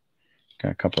leagues.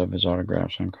 Got a couple of his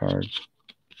autographs on cards.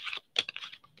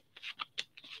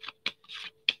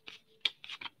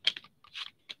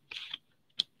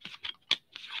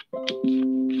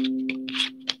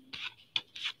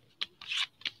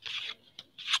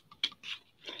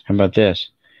 How about this?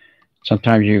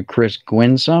 Sometimes you Chris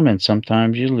Gwynn some, and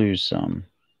sometimes you lose some.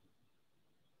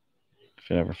 If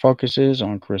it ever focuses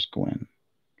on Chris Gwynn.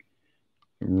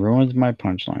 It ruins my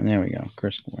punchline. There we go.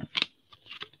 Chris Gwynn.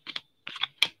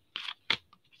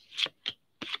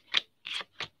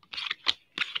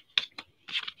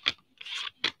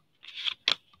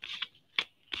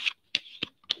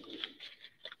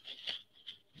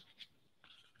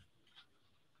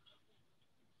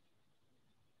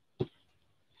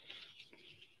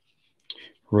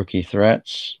 Rookie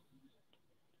threats.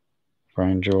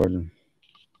 Brian Jordan.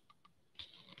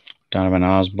 Donovan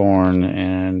Osborne,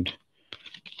 and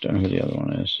don't know who the other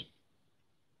one is.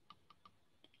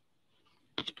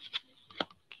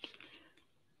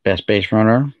 Best base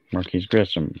runner, Marquise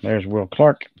Grissom. There's Will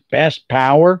Clark. Best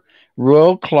power.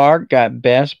 Will Clark got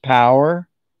best power.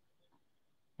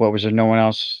 What, was there no one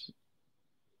else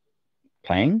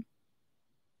playing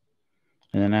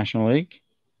in the National League?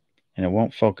 And it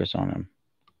won't focus on him.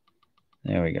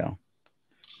 There we go.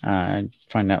 I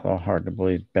find that a little hard to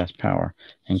believe. Best power.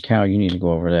 And Cal, you need to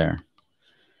go over there.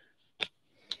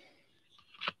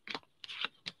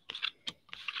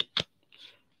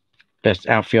 Best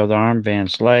outfield arm, Van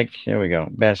Slyke. There we go.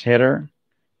 Best hitter,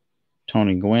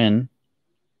 Tony Gwynn.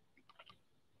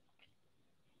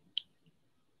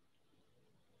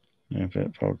 If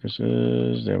it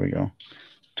focuses, there we go.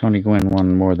 Tony Gwynn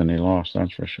won more than he lost,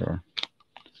 that's for sure.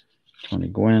 Tony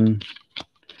Gwynn.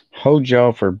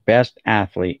 Hojo for best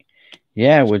athlete.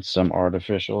 Yeah, with some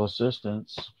artificial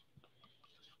assistance.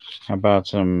 How about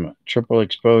some triple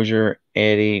exposure,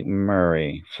 Eddie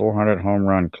Murray, 400 home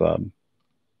run club.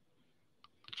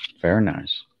 Very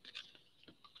nice.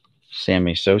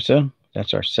 Sammy Sosa.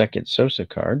 That's our second Sosa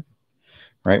card.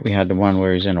 Right? We had the one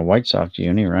where he's in a White Sox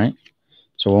uni, right?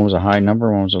 So one was a high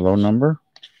number, one was a low number.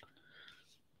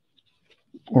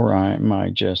 Or am I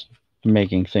just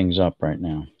making things up right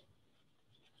now?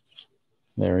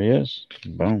 There he is.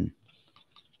 Boom.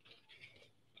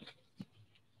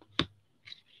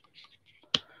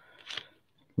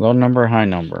 Low number, high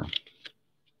number.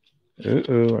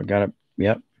 Ooh, I got it.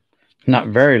 Yep. Not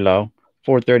very low.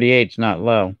 438 is not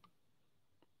low.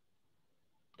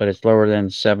 But it's lower than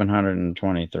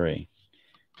 723.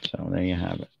 So there you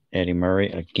have it. Eddie Murray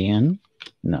again.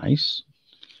 Nice.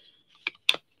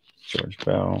 George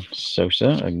Bell.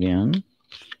 Sosa again.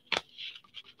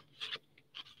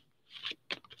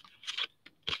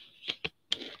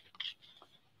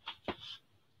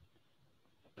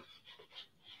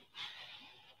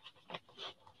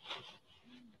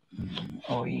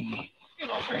 Oh, yeah. Get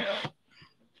over here.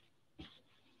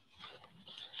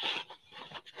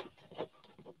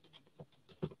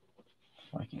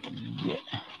 If I can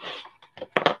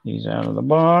get these out of the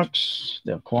box,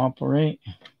 they'll cooperate.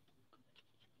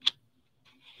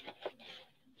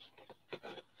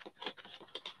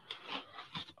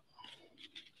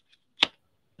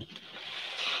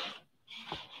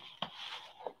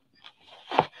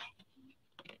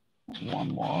 One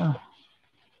more.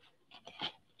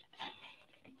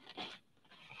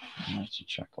 That's a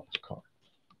checklist card.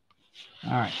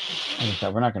 All right. Like I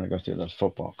said, we're not going to go through those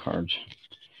football cards.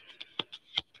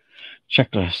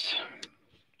 Checklist.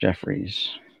 Jeffries.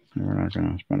 We're not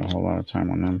going to spend a whole lot of time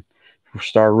on them.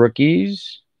 Star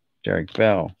rookies. Derek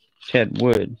Bell. Ted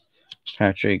Wood.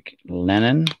 Patrick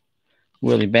Lennon.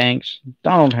 Willie Banks.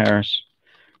 Donald Harris.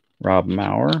 Rob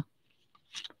Mauer.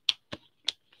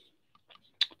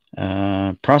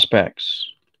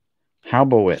 Prospects.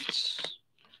 Halbowitz.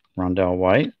 Rondell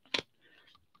White.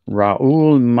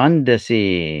 Raul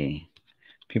Mondesi.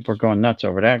 People are going nuts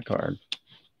over that card.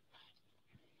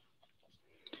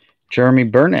 Jeremy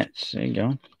Burnitz. There you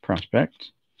go.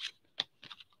 Prospect.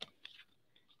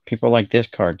 People like this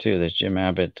card too. This Jim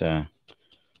Abbott.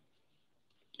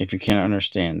 If you can't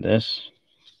understand this,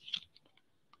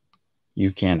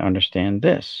 you can't understand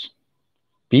this.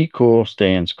 Be cool.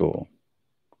 Stay in school.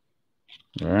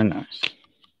 Very nice.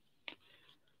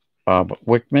 Bob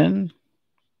Wickman.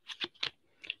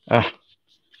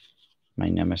 My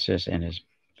nemesis and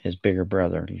his bigger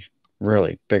brother.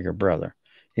 really bigger brother.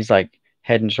 He's like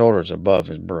head and shoulders above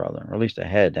his brother, or at least a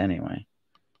head anyway.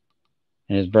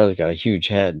 And his brother's got a huge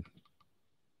head.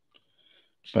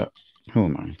 But who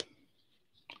am I?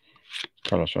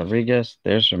 Carlos Rodriguez.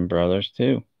 There's some brothers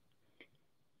too.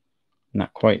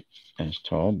 Not quite as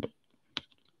tall, but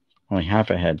only half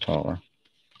a head taller.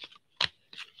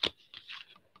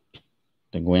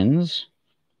 The Gwynns.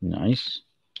 Nice.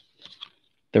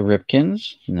 The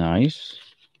Ripkins. Nice.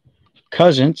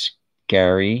 Cousins.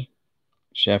 Gary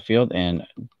Sheffield and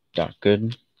Doc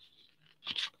Gooden.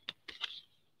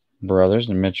 Brothers,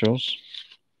 the Mitchells.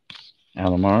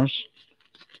 Alomars.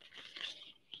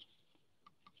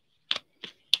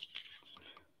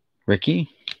 Ricky.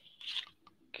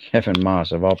 Kevin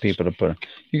Moss, of all people to put.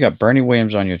 You got Bernie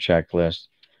Williams on your checklist.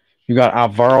 You got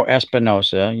Alvaro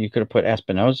Espinosa. You could have put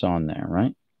Espinosa on there,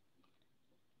 right?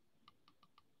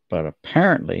 But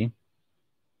apparently,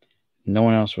 no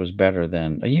one else was better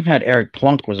than. You even had Eric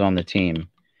Plunk was on the team.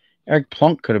 Eric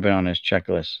Plunk could have been on his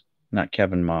checklist, not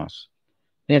Kevin Moss.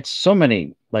 They had so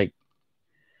many, like,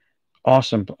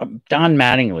 awesome. Don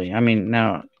Mattingly. I mean,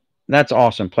 now, that's an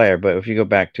awesome player, but if you go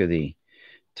back to the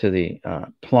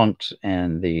Plunks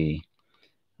and the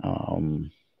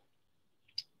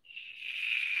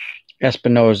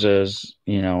Espinosas,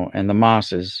 and the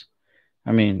Mosses.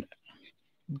 I mean,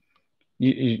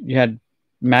 you had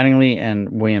Mattingly and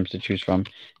Williams to choose from,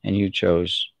 and you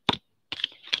chose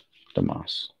the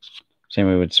Moss. Same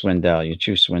way with Swindell. You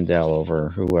choose Swindell over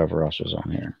whoever else was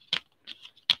on here.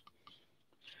 I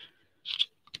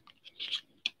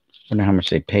wonder how much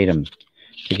they paid him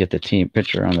to get the team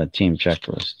picture on the team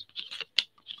checklist.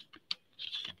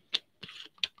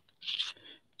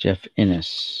 Jeff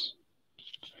Innes.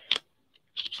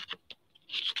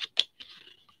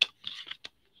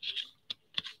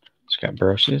 Scott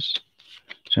Brosius.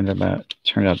 Turned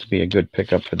out to be a good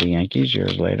pickup for the Yankees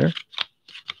years later.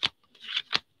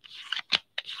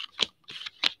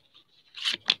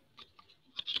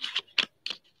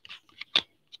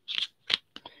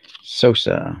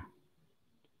 Sosa.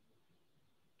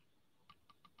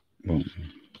 Boom.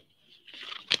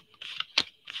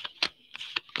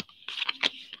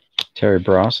 Terry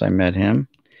Bross, I met him.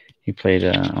 He played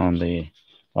on the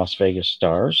Las Vegas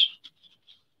Stars.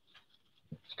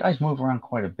 These guys move around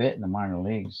quite a bit in the minor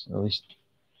leagues, at least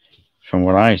from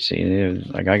what I see.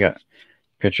 Like, I got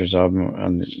pictures of them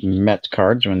on the Mets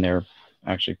cards when they're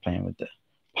actually playing with the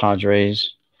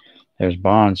Padres. There's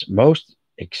Bonds. Most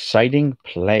exciting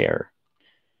player.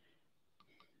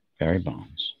 Barry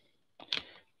Bonds.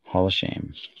 Hall of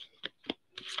Shame.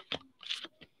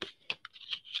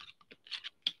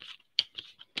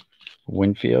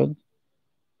 Winfield.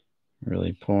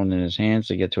 Really pulling in his hands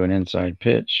to get to an inside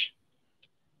pitch.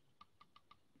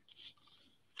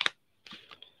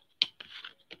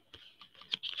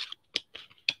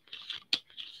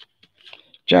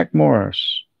 Jack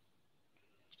Morris.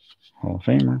 Hall of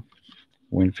Famer.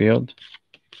 Winfield.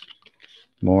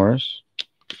 Morris.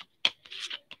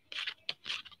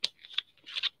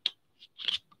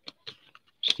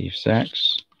 Steve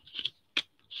Sachs.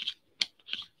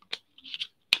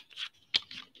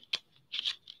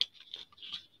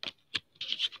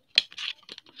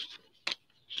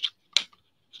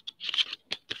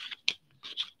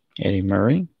 Eddie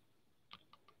Murray.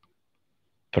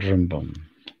 Brumbum.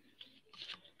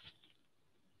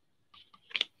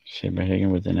 Saber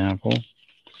Hagen with an apple.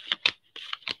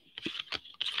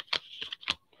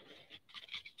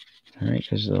 All right,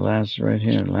 this is the last right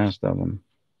here, last of them.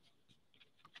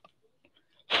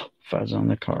 Fuzz on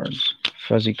the cards.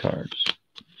 Fuzzy cards.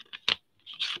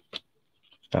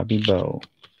 Bobby Bowe.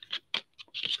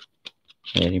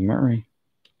 Eddie Murray.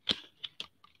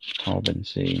 Talbot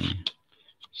C.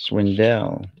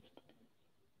 Swindell.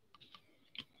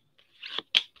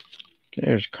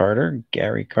 There's Carter.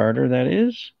 Gary Carter, that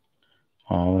is.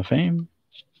 Hall of Fame.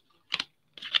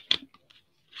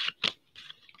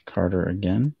 Carter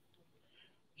again.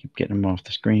 Keep getting him off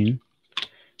the screen.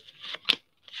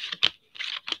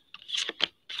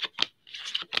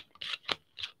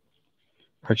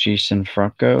 Archie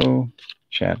Cianfrocco.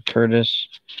 Chad Curtis.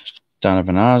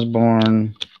 Donovan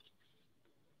Osborne.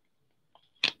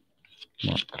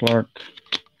 Mark Clark.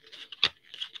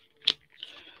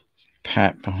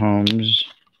 Pat Mahomes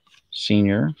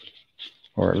Sr.,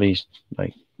 or at least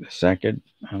like the second,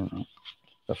 I don't know,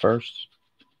 the first.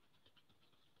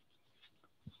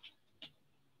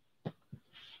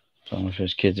 Don't know if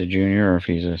his kid's a junior or if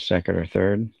he's a second or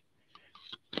third.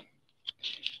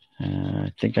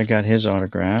 I think I got his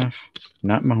autograph.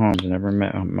 Not Mahomes. Never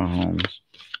met Mahomes.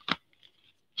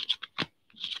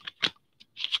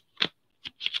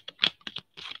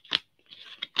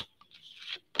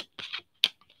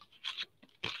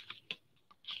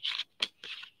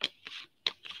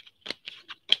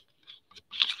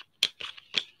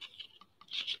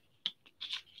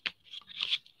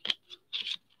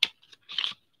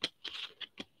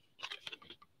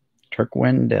 Turk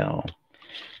Wendell.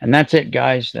 And that's it,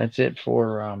 guys. That's it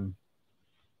for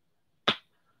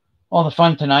all the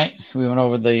fun tonight. We went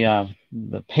over the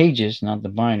pages, not the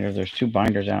binder. There's 2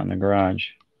 binders out in the garage.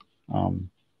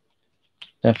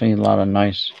 Definitely a lot of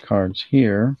nice cards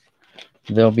here.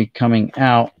 They'll be coming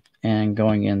out and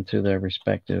going into their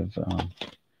respective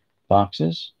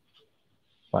boxes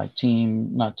by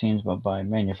team, not teams, but by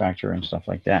manufacturer and stuff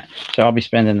like that. So I'll be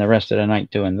spending the rest of the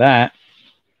night doing that.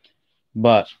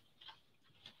 But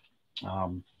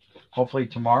hopefully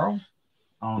tomorrow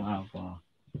I'll have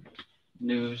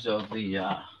news of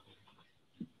the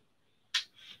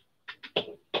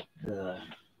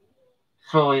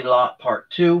Philly lot part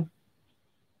 2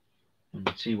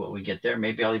 and see what we get there.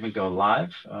 Maybe I'll even go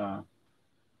live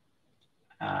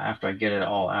after I get it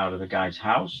all out of the guy's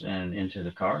house and into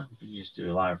the car. Just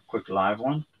do a quick live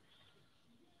one.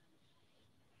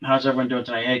 How's everyone doing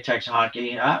tonight? Hey, Tex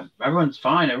Hockey. Everyone's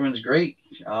fine. Everyone's great.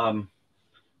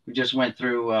 We just went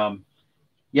through.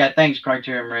 Yeah, thanks,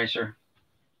 Criterion Racer.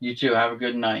 You too. Have a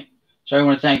good night. So I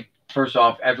want to thank, first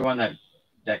off, everyone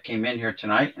that came in here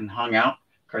tonight and hung out.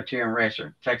 Criterion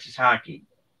Racer, Texas Hockey,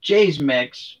 Jay's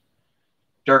Mix,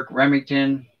 Dirk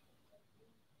Remington.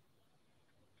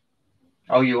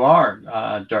 Oh, you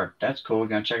are, Dirk. That's cool. We're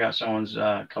going to check out someone's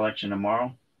collection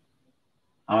tomorrow.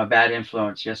 I'm a bad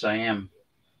influence. Yes, I am.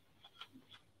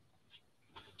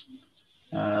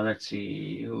 Let's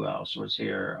see. Who else was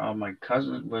here? Oh, my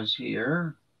cousin was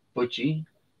here. Butchie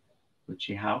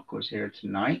Hauk was here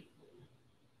tonight.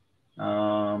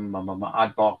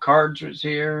 Oddball Cards was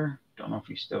here. Don't know if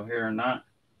he's still here or not.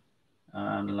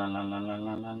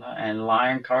 And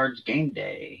Lion Cards Game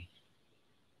Day.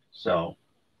 So,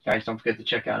 guys, don't forget to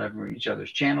check out each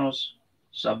other's channels.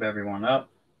 Sub everyone up.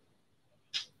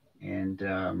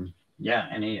 And, yeah,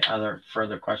 any other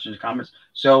further questions, comments?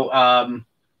 So,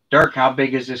 Dirk, how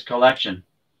big is this collection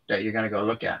that you're going to go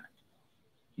look at?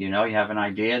 You know, you have an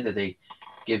idea? Did they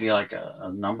give you like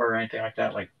a number or anything like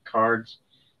that, like cards?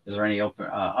 Is there any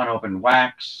unopened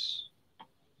wax?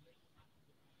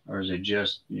 Or is it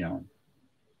just, you know,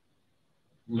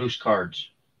 loose cards?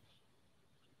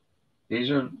 These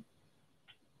are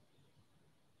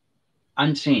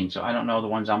unseen, so I don't know the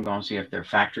ones I'm going to see if they're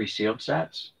factory sealed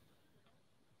sets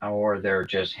or they're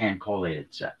just hand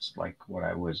collated sets like what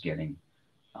I was getting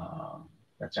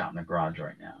that's out in the garage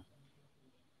right now.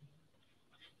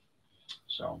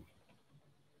 So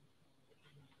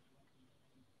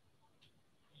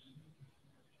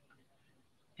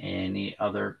any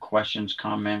other questions,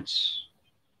 comments,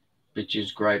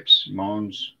 bitches, gripes,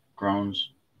 moans,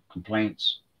 groans,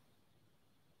 complaints?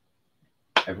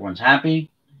 Everyone's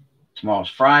happy. Tomorrow's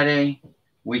Friday.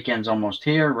 Weekend's almost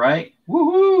here, right?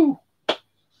 Woohoo!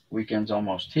 Weekend's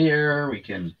almost here. We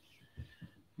can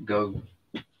go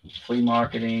flea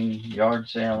marketing, yard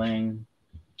selling,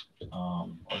 or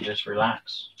just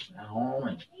relax at home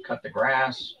and cut the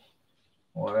grass,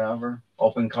 whatever.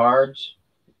 Open cards.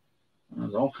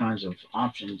 There's all kinds of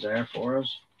options there for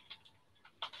us.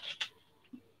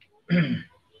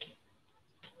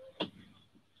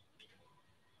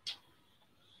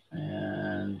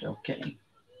 And okay,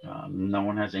 no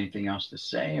one has anything else to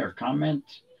say or comment.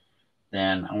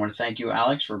 Then I want to thank you,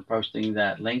 Alex, for posting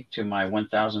that link to my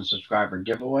 1,000 subscriber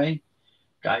giveaway.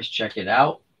 Guys, check it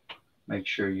out. Make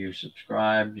sure you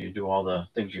subscribe. You do all the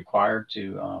things required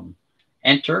to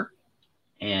enter.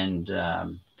 And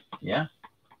yeah,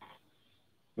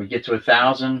 we get to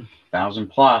 1,000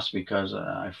 plus because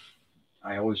I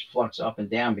always flux up and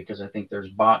down because I think there's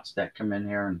bots that come in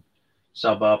here and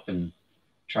sub up and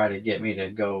try to get me to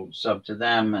go sub to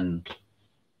them, and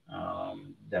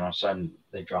then all of a sudden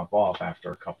they drop off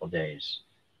after a couple of days.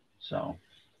 So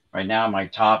right now my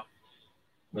top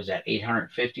was at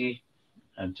 850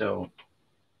 until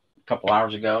a couple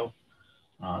hours ago.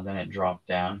 Then it dropped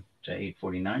down to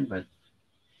 849, but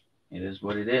it is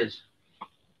what it is.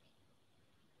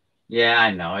 Yeah,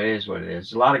 I know. It is what it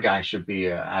is. A lot of guys should be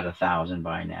at 1,000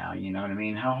 by now. You know what I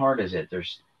mean? How hard is it?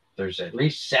 There's at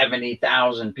least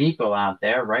 70,000 people out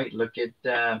there, right? Look at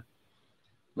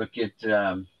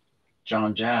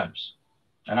John Jabs.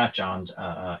 Not John,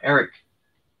 Eric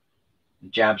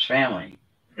Jabs' family.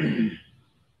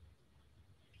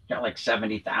 Got like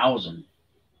 70,000.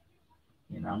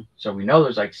 You know? So we know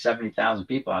there's like 70,000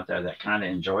 people out there that kind of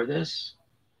enjoy this.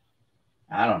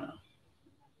 I don't know.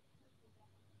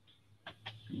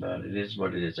 But it is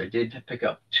what it is. I did pick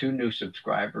up 2 new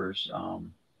subscribers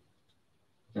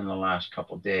in the last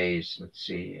couple of days. Let's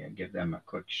see. I'll give them a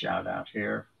quick shout out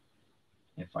here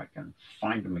if I can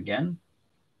find them again.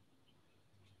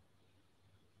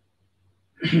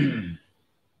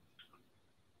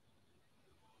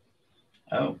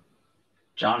 Oh,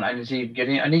 John, I need to get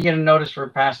a notice for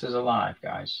Past is Alive,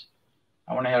 guys.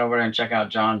 I want to head over there and check out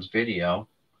John's video.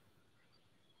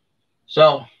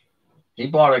 So he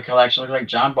bought a collection. Looks like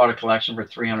John bought a collection for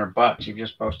 $300. He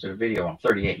just posted a video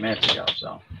 38 minutes ago.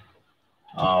 So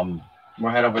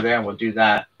we'll head over there and we'll do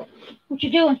that. What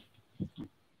you doing?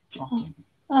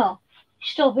 Oh,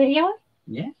 still videoing?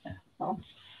 Yeah. Oh,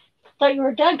 thought you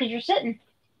were done because you're sitting.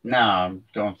 No, I'm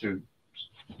going through,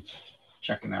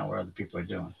 checking out what other people are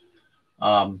doing.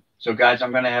 So guys,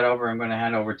 I'm going to head over. I'm going to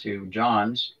head over to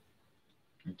John's.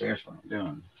 There's what I'm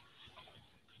doing.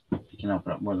 You can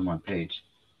open up more than one page.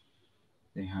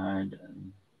 They hide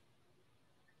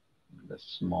the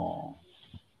small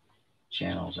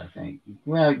channels, I think.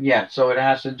 Well, yeah. So it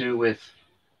has to do with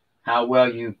how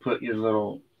well you put your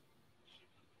little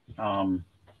I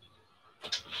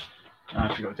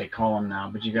forget what they call them now,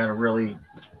 but you got to really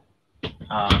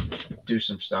do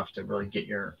some stuff to really get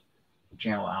your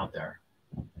channel out there.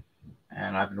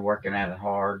 And I've been working at it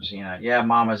hard. You know, yeah,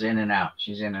 Mama's in and out.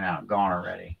 She's in and out, gone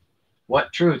already.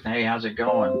 What Truth? Hey, how's it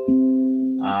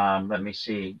going? Let me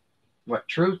see. What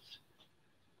Truth?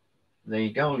 There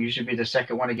you go. You should be the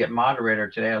second one to get moderator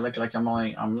today. I look like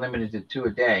I'm limited to 2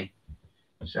 a day.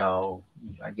 So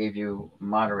I gave you a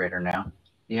moderator now.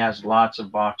 He has lots of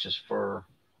boxes for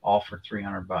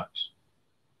 $300.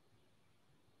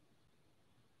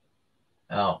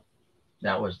 Oh,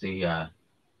 that was the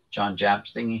John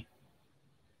Japs thingy.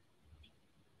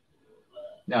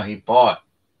 No, he bought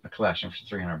a collection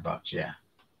for $300. Yeah.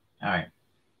 All right.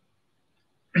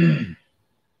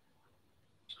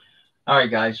 All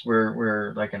right, guys.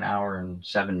 We're like an hour and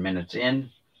 7 minutes in.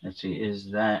 Let's see.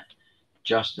 Is that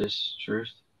Justice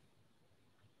Truth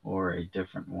or a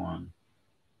different one?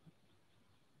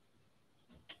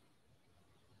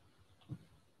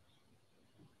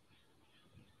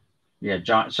 Yeah,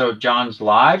 John. So John's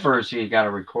live, or has he got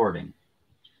a recording?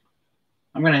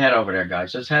 I'm going to head over there,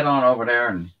 guys. Let's head on over there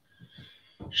and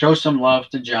show some love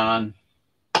to John.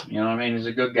 You know what I mean? He's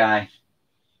a good guy.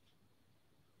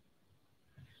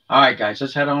 All right, guys.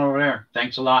 Let's head on over there.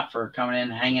 Thanks a lot for coming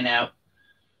in, hanging out.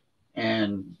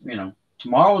 And, you know,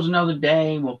 tomorrow's another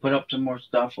day. We'll put up some more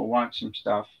stuff. We'll watch some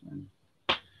stuff. And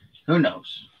who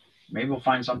knows? Maybe we'll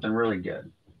find something really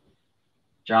good.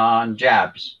 John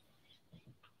Jabs.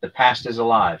 The Past is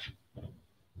Alive.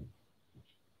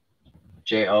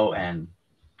 Jon.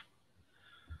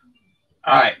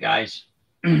 All right, guys.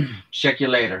 Check you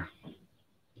later.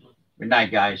 Good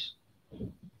night, guys.